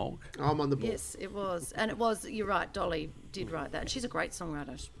fact-checking, Molk. I'm on the ball. yes, it was. And it was, you're right, Dolly did write that. She's a great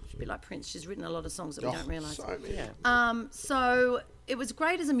songwriter. She's a bit like Prince. She's written a lot of songs that we don't realise. So many. So it was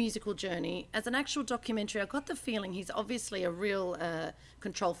great as a musical journey. As an actual documentary, I got the feeling he's obviously a real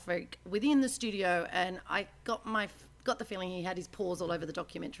control freak within the studio, and I got the feeling he had his paws all over the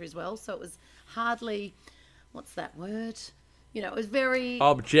documentary as well. So it was hardly, what's that word? It was very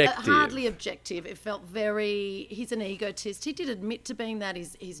Objective. hardly objective. It felt very. He's an egotist. He did admit to being that.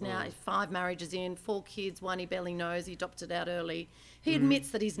 He's now 5 marriages in, 4 kids, 1 he barely knows. He adopted out early. He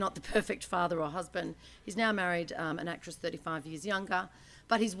admits that he's not the perfect father or husband. He's now married an actress 35 years younger,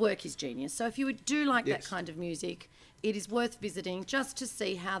 but his work is genius. So if you do like that kind of music, it is worth visiting just to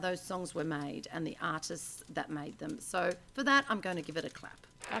see how those songs were made and the artists that made them. So for that, I'm going to give it a clap.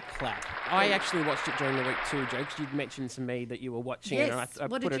 A clap. I actually watched it during the week too, Joe, 'cause you'd mentioned to me that you were watching it, and Yes. I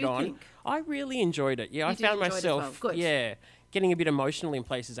What put did it you on. think? I really enjoyed it. Yeah, I did found enjoy it as well. myself, Good. getting a bit emotional in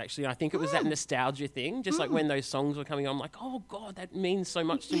places. Actually, I think it was that nostalgia thing. Just like when those songs were coming on, I'm like, oh god, that means so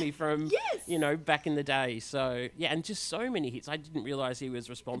much to me from back in the day. So yeah, and just so many hits. I didn't realise he was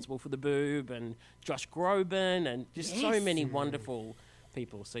responsible for the Boob and Josh Groban and just so many wonderful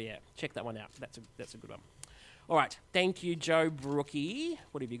people. So yeah, check that one out. That's a good one. All right, thank you, Joe Brookie.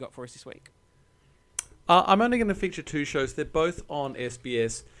 What have you got for us this week? I'm only going to feature 2 shows. They're both on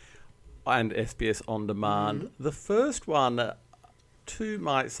SBS and SBS On Demand. The first one, to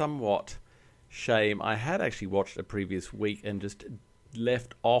my somewhat shame, I had actually watched a previous week and just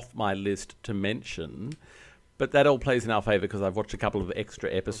left off my list to mention. But that all plays in our favour because I've watched a couple of extra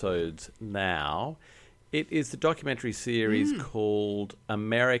episodes now. It is the documentary series called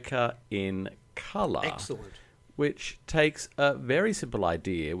America in Colour. Excellent. which takes a very simple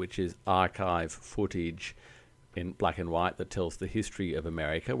idea, which is archive footage in black and white that tells the history of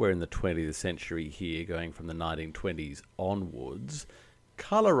America. We're in the 20th century here, going from the 1920s onwards,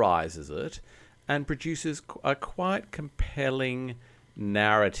 colorizes it, and produces a quite compelling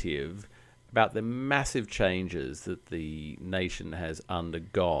narrative about the massive changes that the nation has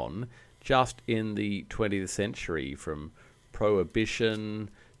undergone just in the 20th century, from Prohibition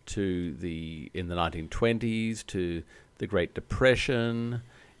to in the 1920s to the Great Depression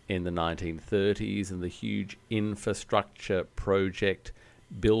in the 1930s, and the huge infrastructure project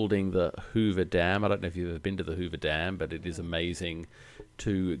building the Hoover Dam. I don't know if you've ever been to the Hoover Dam, but it is amazing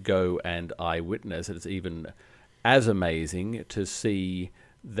to go and eyewitness. It's even as amazing to see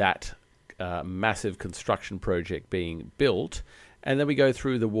that massive construction project being built. And then we go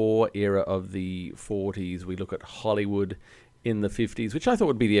through the war era of the 40s. We look at Hollywood in the 50s, which I thought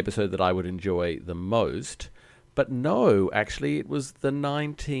would be the episode that I would enjoy the most. But no, actually, it was the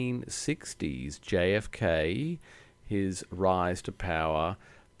 1960s. JFK, his rise to power,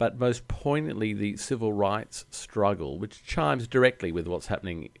 but most poignantly the civil rights struggle, which chimes directly with what's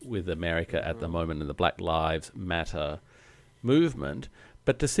happening with America at the moment in the Black Lives Matter movement.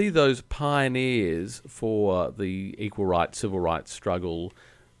 But to see those pioneers for the equal rights, civil rights struggle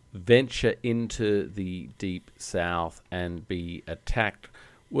venture into the Deep South and be attacked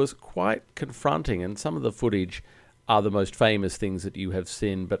was quite confronting. And some of the footage are the most famous things that you have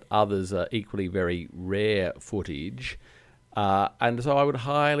seen, but others are equally very rare footage. And so I would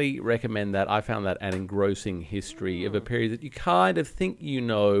highly recommend that. I found that an engrossing history of a period that you kind of think you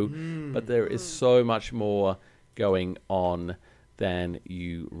know, but there is so much more going on than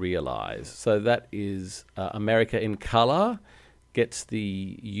you realize. So that is America in Color. Gets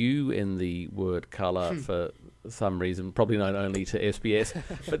the U in the word colour for some reason, probably known only to SBS.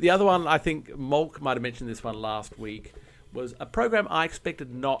 But the other one, I think Molk might have mentioned this one last week, was a program I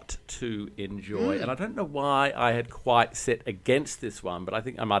expected not to enjoy. And I don't know why I had quite set against this one, but I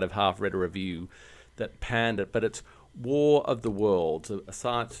think I might have half read a review that panned it. But it's War of the Worlds, a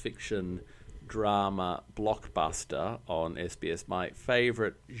science fiction drama blockbuster on SBS, my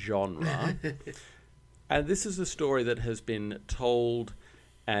favourite genre. And this is a story that has been told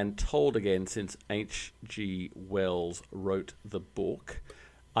and told again since H.G. Wells wrote the book.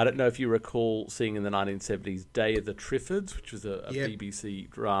 I don't know if you recall seeing in the 1970s Day of the Triffids, which was a BBC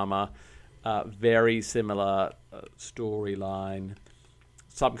drama. Very similar storyline,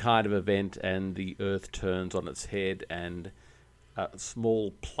 some kind of event, and the Earth turns on its head, and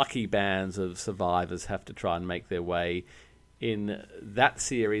small plucky bands of survivors have to try and make their way. In that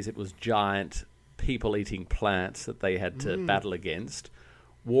series, it was giant people-eating plants that they had to battle against.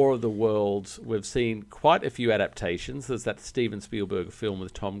 War of the Worlds, we've seen quite a few adaptations. There's that Steven Spielberg film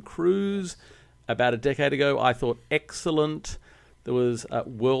with Tom Cruise about a decade ago. I thought excellent. There was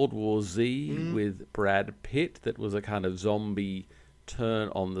World War Z with Brad Pitt that was a kind of zombie turn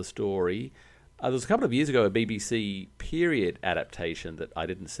on the story. There was a couple of years ago a BBC period adaptation that I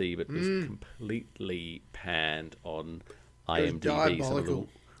didn't see but was completely panned on IMDb. Some of the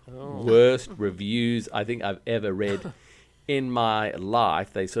worst reviews I think I've ever read in my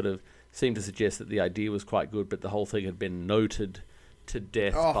life. They sort of seemed to suggest that the idea was quite good, but the whole thing had been noted to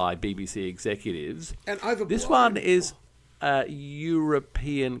death by BBC executives. And this one is a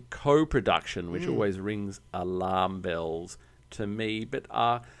European co-production, which always rings alarm bells to me. But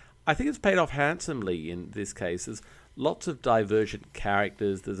I think it's paid off handsomely in this case. There's lots of divergent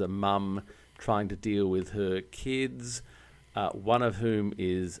characters. There's a mum trying to deal with her kids, one of whom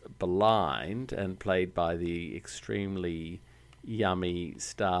is blind and played by the extremely yummy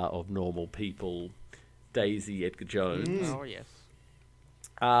star of Normal People, Daisy Edgar-Jones. Oh, yes.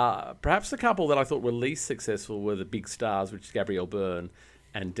 Perhaps the couple that I thought were least successful were the big stars, which is Gabrielle Byrne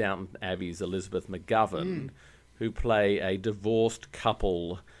and Downton Abbey's Elizabeth McGovern, who play a divorced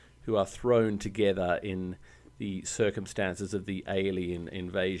couple who are thrown together in the circumstances of the alien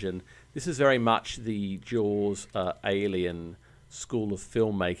invasion. This is very much the Jaws Alien school of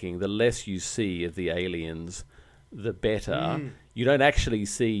filmmaking. The less you see of the aliens, the better. You don't actually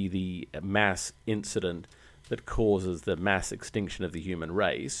see the mass incident that causes the mass extinction of the human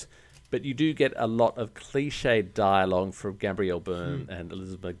race, but you do get a lot of cliched dialogue from Gabrielle Byrne and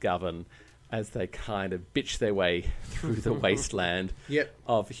Elizabeth McGovern as they kind of bitch their way through the wasteland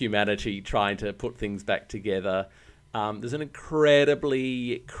of humanity, trying to put things back together. There's an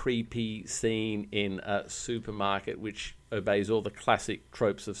incredibly creepy scene in a supermarket which obeys all the classic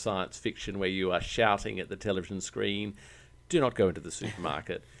tropes of science fiction, where you are shouting at the television screen, "Do not go into the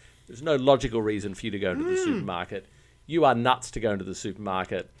supermarket." There's no logical reason for you to go into the supermarket. You are nuts to go into the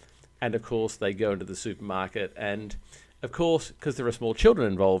supermarket. And, of course, they go into the supermarket and, of course, because there are small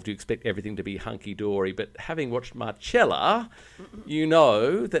children involved, you expect everything to be hunky-dory. But having watched Marcella, you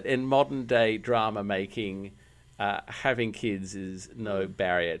know that in modern-day drama making, having kids is no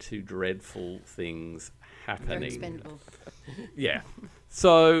barrier to dreadful things happening. Very expendable. Yeah.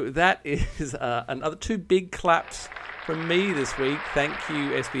 So that is another 2 big claps from me this week. Thank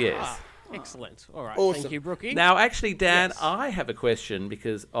you, SBS. Excellent. All right. Awesome. Thank you, Brookie. Now, actually, Dan, Yes. I have a question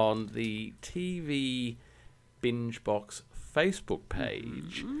because on the TV Binge Box Facebook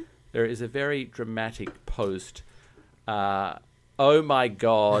page, there is a very dramatic post. Oh my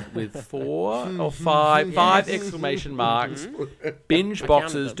God, with 4 or 5 exclamation marks. Binge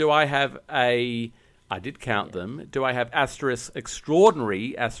boxes. them. Do I have a? I did count them. Do I have asterisk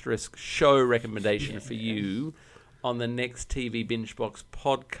extraordinary asterisk show recommendation for you on the next TV Binge Box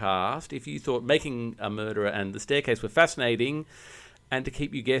podcast? If you thought Making a Murderer and The Staircase were fascinating and to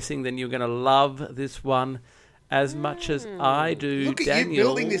keep you guessing, then you're going to love this one as much as I do. Look at Daniel. you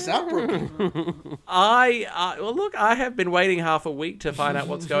building this up, Brookie. Well, look, I have been waiting half a week to find out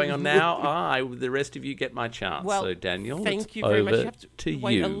what's going on now. The rest of you get my chance. Well, so, Daniel, thank it's you very much. over You have to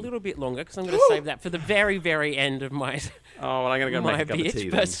wait you. a little bit longer because I'm going to save that for the very, very end of my Oh, well, I'm going to go my make a cup of bit. tea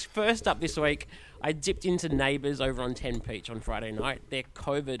But then. first up this week, I dipped into Neighbours over on 10 Peach on Friday night. Their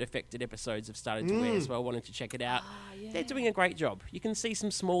COVID-affected episodes have started to air, so I wanted to check it out. They're doing a great job. You can see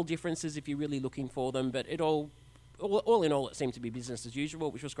some small differences if you're really looking for them, but it all in all, it seemed to be business as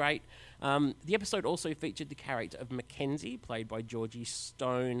usual, which was great. The episode also featured the character of Mackenzie, played by Georgie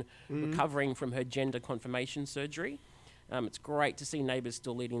Stone, recovering from her gender confirmation surgery. It's great to see Neighbours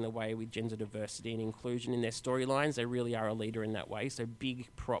still leading the way with gender diversity and inclusion in their storylines. They really are a leader in that way, so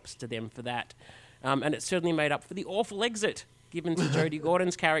big props to them for that. And it certainly made up for the awful exit given to Jodie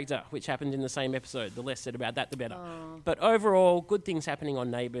Gordon's character, which happened in the same episode. The less said about that, the better. But overall, good things happening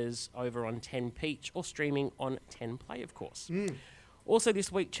on Neighbours over on 10 Peach or streaming on 10 Play, of course. Also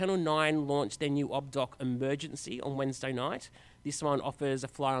this week, Channel 9 launched their new Obdoc Emergency on Wednesday night. This one offers a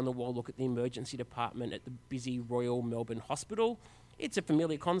fly-on-the-wall look at the emergency department at the busy Royal Melbourne Hospital. It's a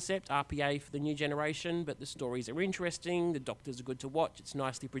familiar concept, RPA for the new generation, but the stories are interesting, the doctors are good to watch, it's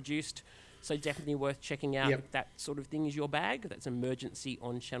nicely produced, so definitely worth checking out if that sort of thing is your bag. That's Emergency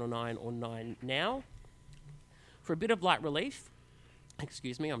on Channel 9 or 9 Now. For a bit of light relief,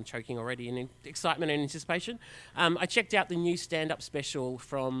 excuse me, I'm choking already in excitement and anticipation. I checked out the new stand-up special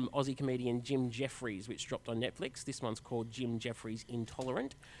from Aussie comedian Jim Jeffries, which dropped on Netflix. This one's called Jim Jeffries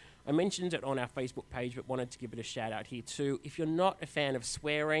Intolerant. I mentioned it on our Facebook page, but wanted to give it a shout out here too. If you're not a fan of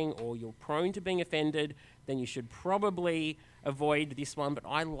swearing or you're prone to being offended, then you should probably avoid this one, but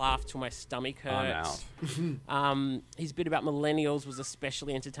I laughed till my stomach hurt. His bit about millennials was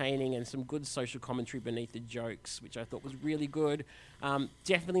especially entertaining and some good social commentary beneath the jokes, which I thought was really good.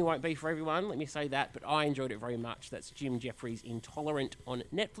 Definitely won't be for everyone, let me say that, but I enjoyed it very much. That's Jim Jeffries Intolerant on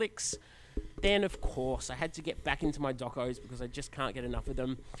Netflix. Then, of course, I had to get back into my docos because I just can't get enough of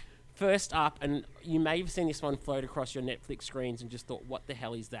them. First up, and you may have seen this one float across your Netflix screens and just thought, what the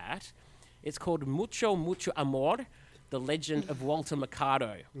hell is that? It's called Mucho, Mucho Amor, The Legend of Walter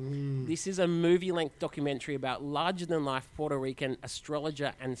Mercado. This is a movie-length documentary about larger-than-life Puerto Rican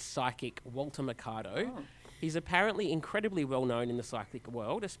astrologer and psychic Walter Mercado. He's apparently incredibly well-known in the psychic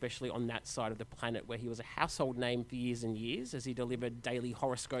world, especially on that side of the planet where he was a household name for years and years as he delivered daily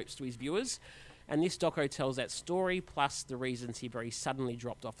horoscopes to his viewers. And this doco tells that story, plus the reasons he very suddenly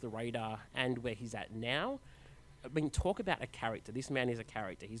dropped off the radar and where he's at now. I mean, talk about a character. This man is a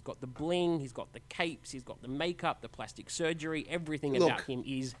character. He's got the bling, he's got the capes, he's got the makeup, the plastic surgery. Everything about him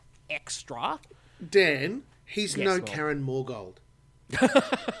is extra. Dan, he's Yes, no Will. Karen Morgold.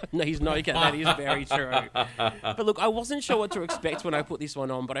 No, he's not. That is very true. But look, I wasn't sure what to expect when I put this one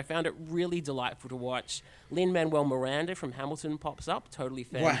on, but I found it really delightful to watch. Lin-Manuel Miranda from Hamilton pops up, totally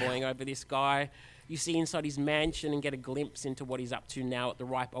fanboying over this guy. You see inside his mansion and get a glimpse into what he's up to now at the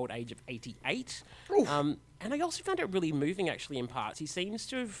ripe old age of 88. And I also found it really moving, actually, in parts. He seems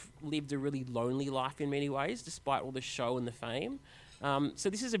to have lived a really lonely life in many ways, despite all the show and the fame. So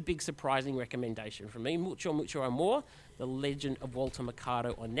this is a big surprising recommendation from me. Mucho, Mucho Amor, The Legend of Walter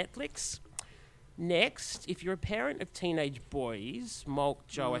Mercado on Netflix. Next, if you're a parent of teenage boys, Mulk,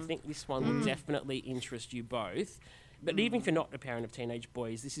 Joe, I think this one will definitely interest you both. But even if you're not a parent of teenage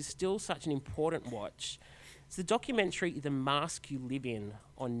boys, this is still such an important watch. It's the documentary The Mask You Live In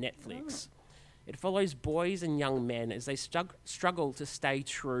on Netflix. It follows boys and young men as they struggle to stay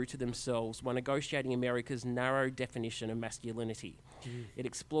true to themselves while negotiating America's narrow definition of masculinity. It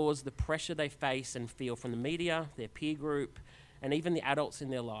explores the pressure they face and feel from the media, their peer group, and even the adults in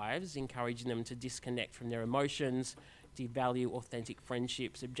their lives, encouraging them to disconnect from their emotions, devalue authentic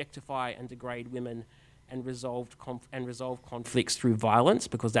friendships, objectify and degrade women, and resolve conflicts through violence,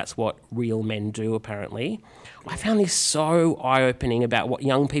 because that's what real men do, apparently. I found this so eye-opening about what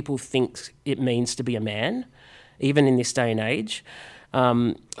young people think it means to be a man, even in this day and age.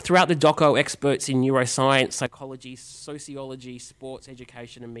 Throughout the doco, experts in neuroscience, psychology, sociology, sports,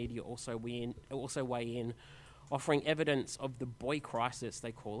 education and media also weigh in, offering evidence of the boy crisis,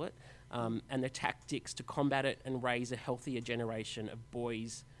 they call it, and the tactics to combat it and raise a healthier generation of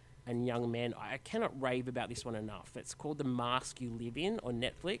boys and young men. I cannot rave about this one enough. It's called The Mask You Live In on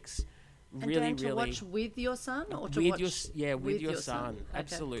Netflix. And Dan, to watch with your son, or to watch with your son. Okay.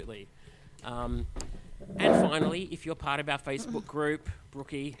 Absolutely. And finally, if you're part of our Facebook group,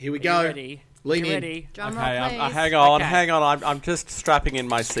 Brookie, Here we go. Ready? Lean You in. ready? Drum Okay, roll, please. hang on. Okay. I'm just strapping in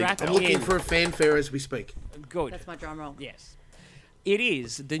my seat. Strap I'm it looking in. for a fanfare as we speak. Good. That's my drum roll. Yes. It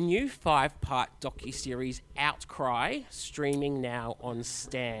is the new 5-part docuseries Outcry, streaming now on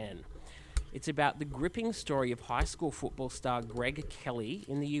Stan. It's about the gripping story of high school football star Greg Kelly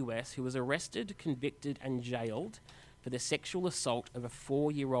in the US, who was arrested, convicted and jailed for the sexual assault of a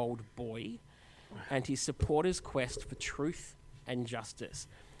 4-year-old boy, and his supporters' quest for truth and justice.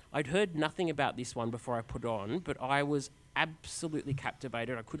 I'd heard nothing about this one before I put on, but I was absolutely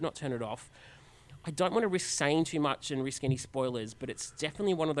captivated. I could not turn it off. I don't want to risk saying too much and risk any spoilers, but it's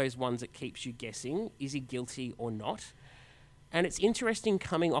definitely one of those ones that keeps you guessing, is he guilty or not? And it's interesting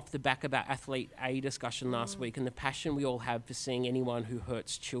coming off the back of our Athlete A discussion last week and the passion we all have for seeing anyone who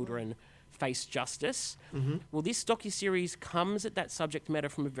hurts children face justice. Well, this docuseries comes at that subject matter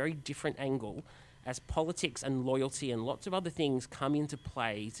from a very different angle, as politics and loyalty and lots of other things come into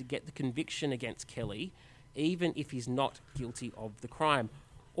play to get the conviction against Kelly, even if he's not guilty of the crime.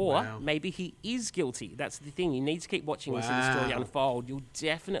 Or maybe he is guilty. That's the thing. You need to keep watching and see the story unfold. You'll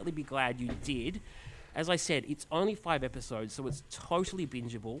definitely be glad you did. As I said, it's only 5 episodes, so it's totally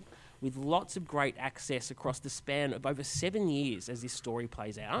bingeable, with lots of great access across the span of over 7 years as this story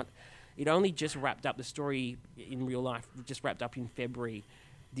plays out. It only just wrapped up, the story in real life just wrapped up in February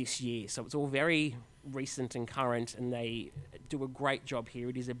this year. So it's all very recent and current, and they do a great job here.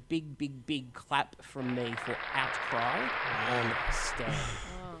 It is a big, big, big clap from me for Outcry on Stan.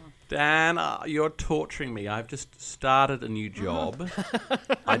 Dan, you're torturing me. I've just started a new job.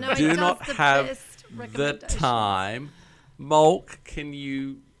 I know, do he not does the have best the recommendations. time. Mulk, can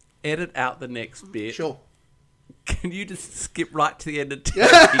you edit out the next bit? Sure. Can you just skip right to the end and tell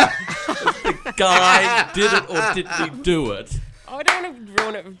me if the guy did it or didn't he do it? Oh, I don't want to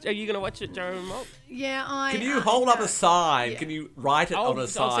ruin it. Are you going to watch it, Joe and Mark? Yeah, Can you hold up no. a sign? Yeah. Can you write it I'll on a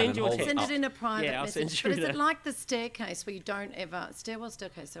sign send and you a hold text. it Send up? it in a private Yeah, I'll message. send But you is it the- like the staircase where you don't ever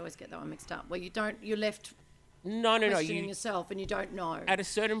staircase? I always get that one mixed up. Where you're left No. questioning yourself and you don't know. At a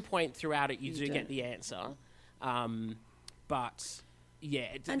certain point throughout it, you do don't. get the answer. But, yeah.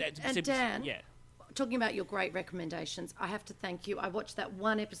 And Dan, yeah. talking about your great recommendations, I have to thank you. I watched that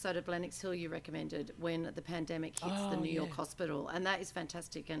one episode of Lennox Hill you recommended when the pandemic hits the New York hospital, and that is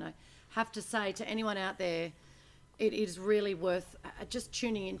fantastic. And I have to say to anyone out there, it is really worth just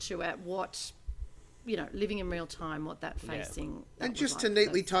tuning into at what, living in real time, what that facing. that And was just to like.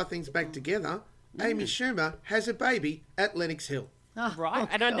 neatly tie things back together, Amy Schumer has a baby at Lennox Hill. Oh, Right,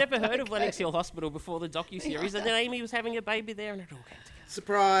 and I'd God, never heard of okay. Lennox Hill Hospital before the docuseries, and then Amy was having a baby there, and it all came together.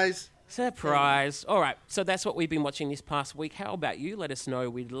 Surprise. Surprise. All right, so that's what we've been watching this past week. How about you? Let us know.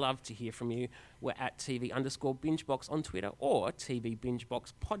 We'd love to hear from you. We're at TV_BingeBox on Twitter or TV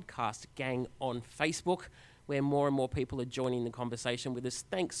BingeBox Podcast Gang on Facebook, where more and more people are joining the conversation with us.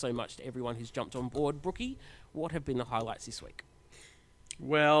 Thanks so much to everyone who's jumped on board. Brookie, what have been the highlights this week?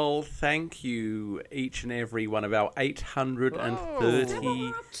 Well, thank you, each and every one of our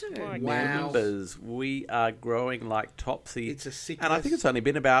 830 Wow. members. We are growing like topsy. It's a sickness. And I think it's only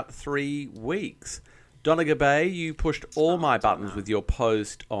been about 3 weeks. Donegal Bay, you pushed all my buttons with your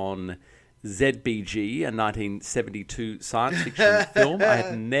post on ZBG, a 1972 science fiction film I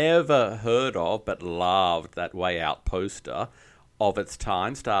had never heard of, but loved that Way Out poster of its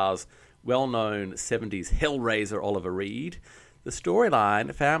time. Stars well-known 70s Hellraiser Oliver Reed. The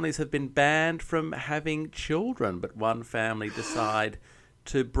storyline, families have been banned from having children, but one family decide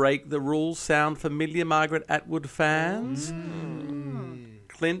to break the rules. Sound familiar, Margaret Atwood fans?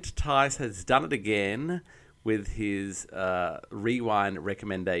 Clint Tice has done it again with his rewind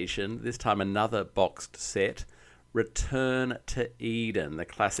recommendation, this time another boxed set, Return to Eden, the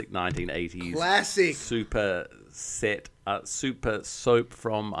classic 1980s Classic. super soap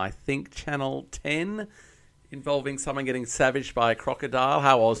from, I think, Channel 10, involving someone getting savaged by a crocodile.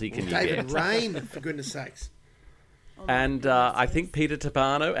 How Aussie can you David get? Rain, for goodness sakes. And I think Peter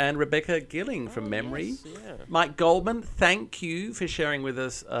Tabano and Rebecca Gilling from memory. Mike Goldman, thank you for sharing with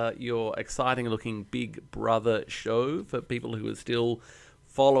us your exciting-looking Big Brother show for people who are still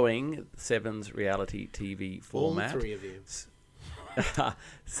following Seven's reality TV format. All three of you.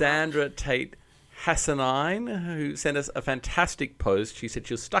 Sandra Tate Hassanine, who sent us a fantastic post. She said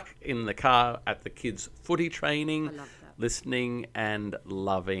she was stuck in the car at the kids' footy training, listening and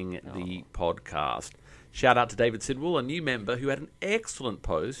loving the podcast. Shout out to David Sidwell, a new member, who had an excellent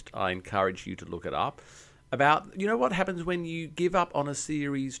post. I encourage you to look it up. About, you know what happens when you give up on a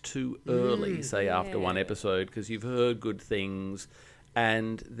series too early, say after one episode, because you've heard good things,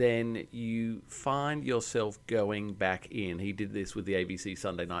 and then you find yourself going back in. He did this with the ABC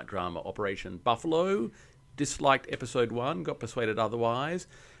Sunday night drama Operation Buffalo, disliked episode 1, got persuaded otherwise,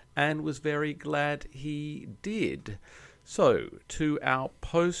 and was very glad he did. So, to our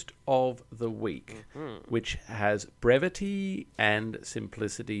post of the week, which has brevity and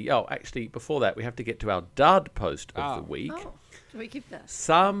simplicity. Oh, actually, before that, we have to get to our dud post of the week. Oh, do we keep that?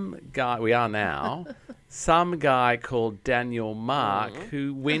 Some guy, we are now, some guy called Daniel Mark,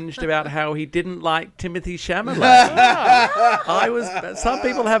 who whinged about how he didn't like Timothy Chalamet. Some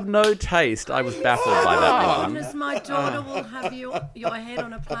people have no taste. I was baffled by that one. Goodness, my daughter will have your head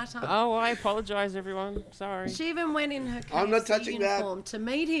on a platter. Oh, I apologise, everyone. Sorry. She even went in her KFC I'm not touching that. uniform to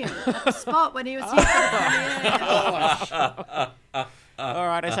meet him at the spot when he was here for the premiere. All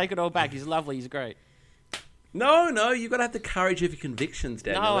right, I take it all back. He's lovely. He's great. No, you've got to have the courage of your convictions,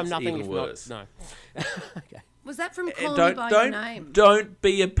 Daniel. No, I'm That's nothing even if worse. not. No. Okay. Was that from Call Me By Your Name? Don't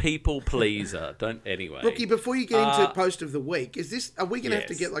be a people pleaser. Don't anyway. Rookie, before you get into post of the week, are we going to have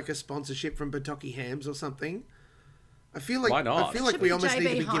to Yes. get like a sponsorship from Bataki Hams or something? I feel like Why not? I feel like Should we be almost need to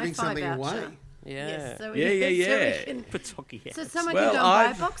be JB giving Hi-Fi something voucher. away. Yeah. Yes, so Yeah. So someone Well, can go and buy a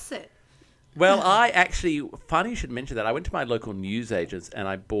I've- box set. Well, I actually, funny you should mention that. I went to my local newsagents and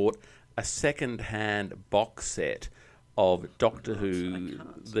I bought a second-hand box set of Doctor Who,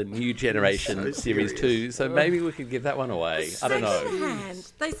 the New Generation So Series serious. 2. So maybe we could give that one away. I don't know.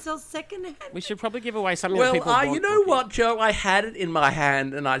 Second-hand. They sell second-hand. We should probably give away something that Well, people want. you know what, Joe? I had it in my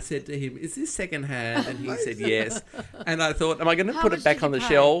hand and I said to him, "Is this second-hand?" And he said yes. And I thought, am I going to How put much it back did on you the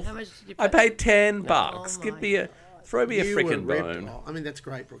pay? shelf? How much did you I pay? paid $10. Oh Give my me throw me a You were freaking ripped bone. off. I mean, that's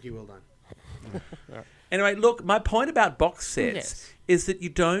great, Brookie. Well done. Anyway, look, my point about box sets Yes. is that you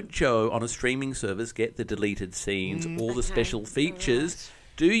don't, Joe, on a streaming service, get the deleted scenes or the special features,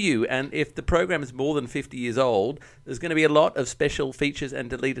 do you? And if the program is more than 50 years old, there's going to be a lot of special features and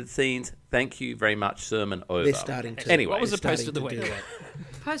deleted scenes. Thank you very much, sermon over. They're starting to. Anyway, What was the they're post of the starting to week? do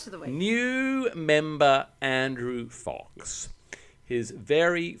that. Post of the week. New member Andrew Fox. His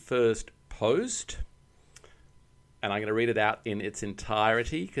very first post, and I'm going to read it out in its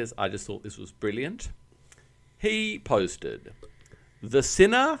entirety because I just thought this was brilliant. He posted, "The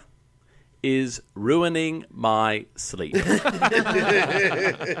sinner is ruining my sleep."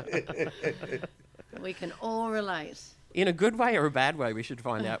 We can all relate. In a good way or a bad way, we should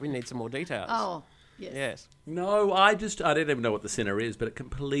find out. We need some more details. Oh, yes. Yes. No, I don't even know what the sinner is, but it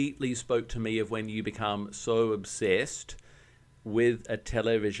completely spoke to me of when you become so obsessed with a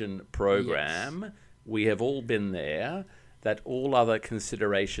television program. We have all been there. That all other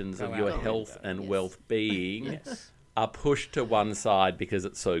considerations of your health and well-being are pushed to one side because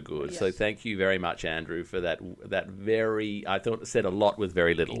it's so good. So thank you very much, Andrew, for that very, I thought it said a lot with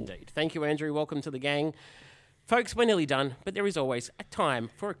very little. Indeed. Thank you, Andrew. Welcome to the gang. Folks, we're nearly done, but there is always a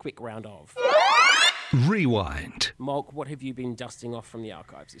time for a quick round of. Rewind. Molk, what have you been dusting off from the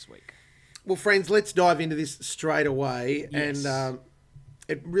archives this week? Well, friends, let's dive into this straight away, Yes. and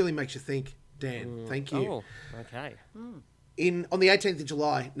it really makes you think. Dan, thank you. Oh, okay. On the 18th of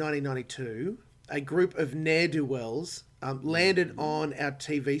July, 1992, a group of ne'er-do-wells landed on our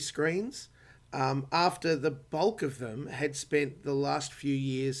TV screens after the bulk of them had spent the last few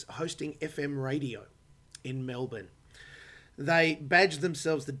years hosting FM radio in Melbourne. They badged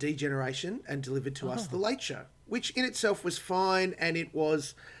themselves the D Generation and delivered to us The Late Show, which in itself was fine, and it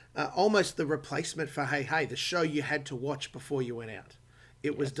was almost the replacement for Hey Hey, the show you had to watch before you went out.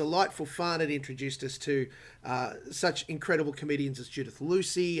 It was delightful fun. It introduced us to such incredible comedians as Judith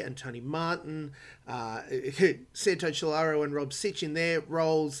Lucy and Tony Martin, Santo Chilaro and Rob Sitch in their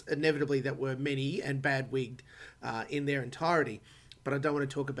roles, inevitably that were many and bad-wigged in their entirety. But I don't want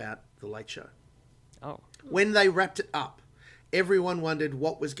to talk about The Late Show. Oh, When they wrapped it up, everyone wondered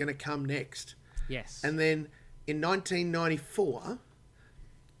what was going to come next. yes. And then in 1994,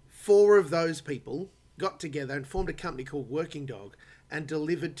 4 of those people got together and formed a company called Working Dog and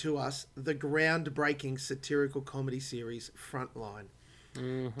delivered to us the groundbreaking satirical comedy series Frontline.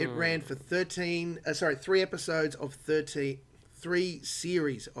 It ran for 3 episodes of 13, 3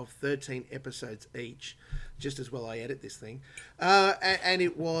 series of 13 episodes each. Just as well I edit this thing. And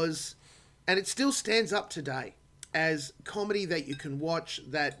it still stands up today as comedy that you can watch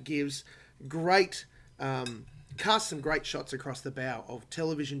that gives great, casts some great shots across the bow of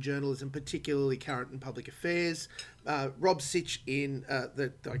television journalism, particularly current and public affairs. Rob Sitch in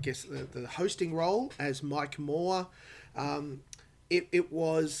the hosting role as Mike Moore. It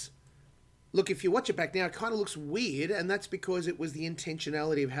was... Look, if you watch it back now, it kind of looks weird, and that's because it was the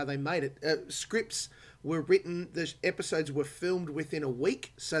intentionality of how they made it. Scripts were written, the episodes were filmed within a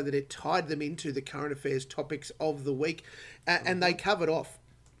week so that it tied them into the current affairs topics of the week, and they covered off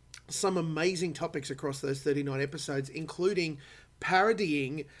some amazing topics across those 39 episodes, including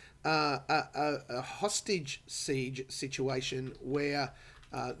parodying a hostage siege situation where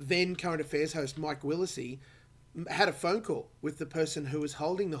then current affairs host Mike Willesee had a phone call with the person who was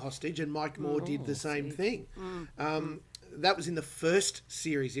holding the hostage, and Mike Moore did the same thing. That was in the first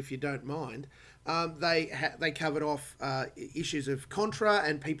series, if you don't mind. They covered off issues of Contra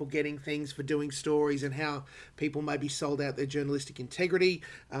and people getting things for doing stories and how people maybe sold out their journalistic integrity.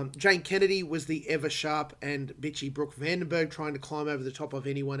 Jane Kennedy was the ever sharp and bitchy Brooke Vandenberg, trying to climb over the top of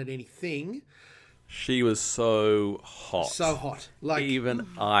anyone and anything. She was so hot. So hot. Like, even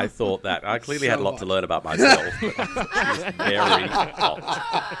I thought that. I clearly had a lot to learn about myself, but she was very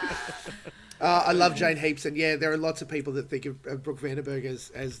hot. I love Jane heaps, and yeah, there are lots of people that think of Brooke Vandenberg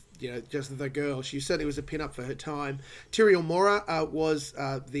as just the girl. She certainly was a pin-up for her time. Tyriel Mora was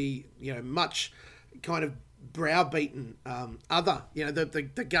the much kind of browbeaten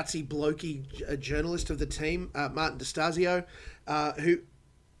the gutsy blokey journalist of the team, Martin DeStasio, who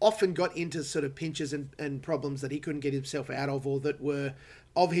often got into sort of pinches and problems that he couldn't get himself out of, or that were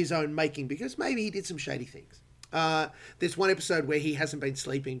of his own making because maybe he did some shady things. There's one episode where he hasn't been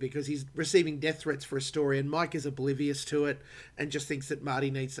sleeping because he's receiving death threats for a story, and Mike is oblivious to it and just thinks that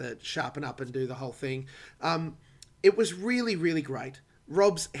Marty needs to sharpen up and do the whole thing. It was really, really great.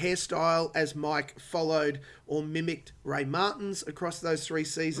 Rob's hairstyle as Mike followed or mimicked Ray Martin's across those 3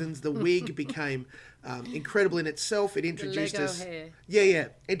 seasons. The wig became incredible in itself. It introduced us...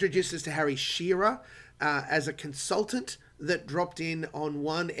 hair. Introduced us to Harry Shearer as a consultant that dropped in on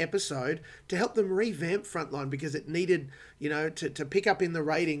one episode to help them revamp Frontline because it needed, to pick up in the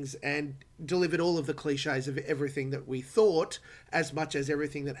ratings, and delivered all of the cliches of everything that we thought, as much as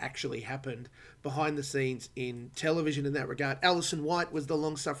everything that actually happened behind the scenes in television in that regard. Alison White was the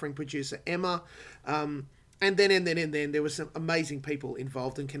long-suffering producer, Emma. And then there were some amazing people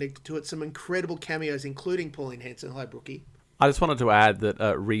involved and connected to it. Some incredible cameos, including Pauline Hanson. Hi, Brookie. I just wanted to add that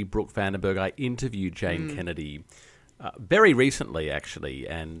Brooke Vandenberg, I interviewed Jane Kennedy very recently, actually,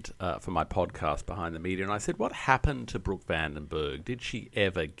 and for my podcast, Behind the Media, and I said, what happened to Brooke Vandenberg? Did she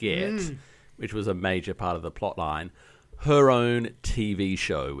ever get, which was a major part of the plotline, her own TV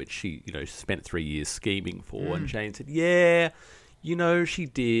show, which she, spent 3 years scheming for? And Jane said, yeah, she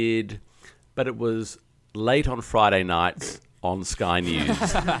did, but it was late on Friday nights on Sky News.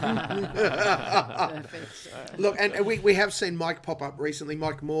 Look, and we have seen Mike pop up recently.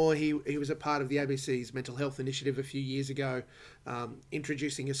 Mike Moore, he was a part of the ABC's mental health initiative a few years ago,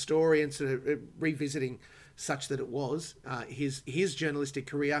 introducing a story and sort of revisiting such that it was his journalistic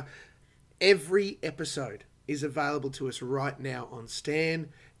career. Every episode is available to us right now on Stan.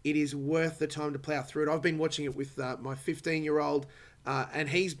 It is worth the time to plough through it. I've been watching it with my 15-year-old, and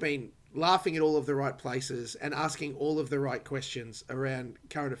he's been laughing at all of the right places and asking all of the right questions around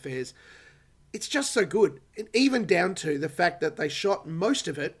current affairs. It's just so good. And even down to the fact that they shot most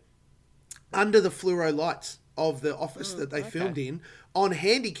of it under the fluoro lights of the office that they filmed in on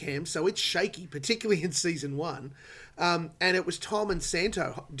Handycam, so it's shaky, particularly in season 1. And it was Tom and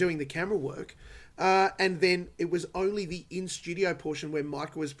Santo doing the camera work. And then it was only the in-studio portion where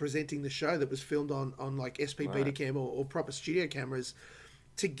Mike was presenting the show that was filmed on like SP Betacam or proper studio cameras,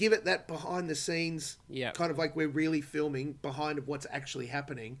 to give it that behind-the-scenes, kind of like we're really filming behind what's actually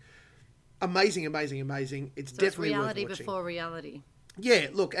happening. Amazing, amazing, amazing. It's definitely worth watching. Reality before reality. Yeah,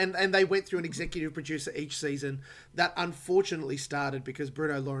 look, and they went through an executive producer each season. That unfortunately started because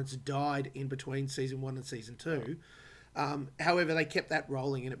Bruno Lawrence died in between season 1 and season 2. However, they kept that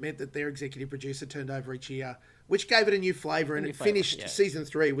rolling, and it meant that their executive producer turned over each year, which gave it a new flavour, and it finished season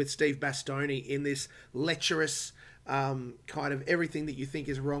 3 with Steve Bastoni in this lecherous... kind of everything that you think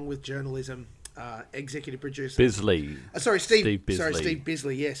is wrong with journalism, executive producer Bisley. Steve Bisley. Sorry, Steve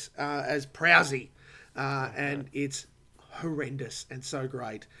Bisley, yes, as Prowsey. And it's horrendous and so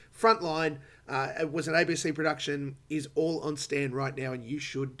great. Frontline was an ABC production, is all on Stan right now, and you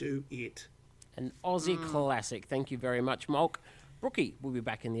should do it. An Aussie classic. Thank you very much, Mulk. Brookie will be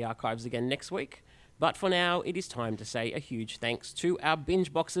back in the archives again next week. But for now, it is time to say a huge thanks to our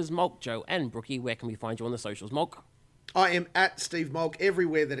binge boxers, Mulk, Joe and Brookie. Where can we find you on the socials, Mulk? I am at Steve Mulk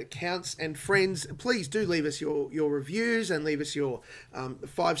everywhere that it counts. And friends, please do leave us your reviews and leave us your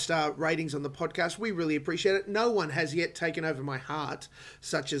 5-star ratings on the podcast. We really appreciate it. No one has yet taken over my heart,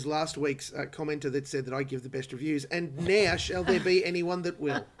 such as last week's commenter that said that I give the best reviews. And now shall there be anyone that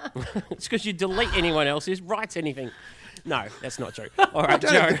will? It's because you delete anyone else who writes anything. No, that's not true. All right, I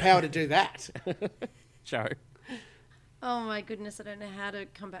don't Joe. have the power to do that. Joe. Oh my goodness, I don't know how to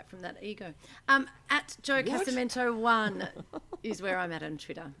come back from that ego. At Joe Casamento 1 is where I'm at on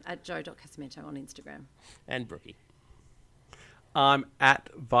Twitter, at joe.casamento on Instagram. And Brookie. I'm at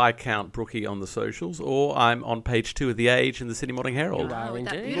Viscount Brookie on the socials, or I'm on page 2 of The Age and the Sydney Morning Herald. You are With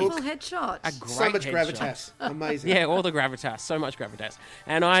that indeed. beautiful headshot. A great So much headshot. gravitas. Amazing. Yeah, all the gravitas. So much gravitas.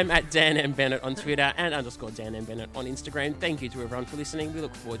 And I'm at Dan M. Bennett on Twitter and _Dan M. Bennett on Instagram. Thank you to everyone for listening. We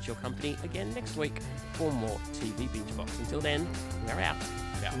look forward to your company again next week for more TV Binge Box. Until then, we are out.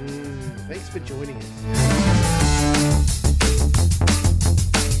 Thanks for joining us.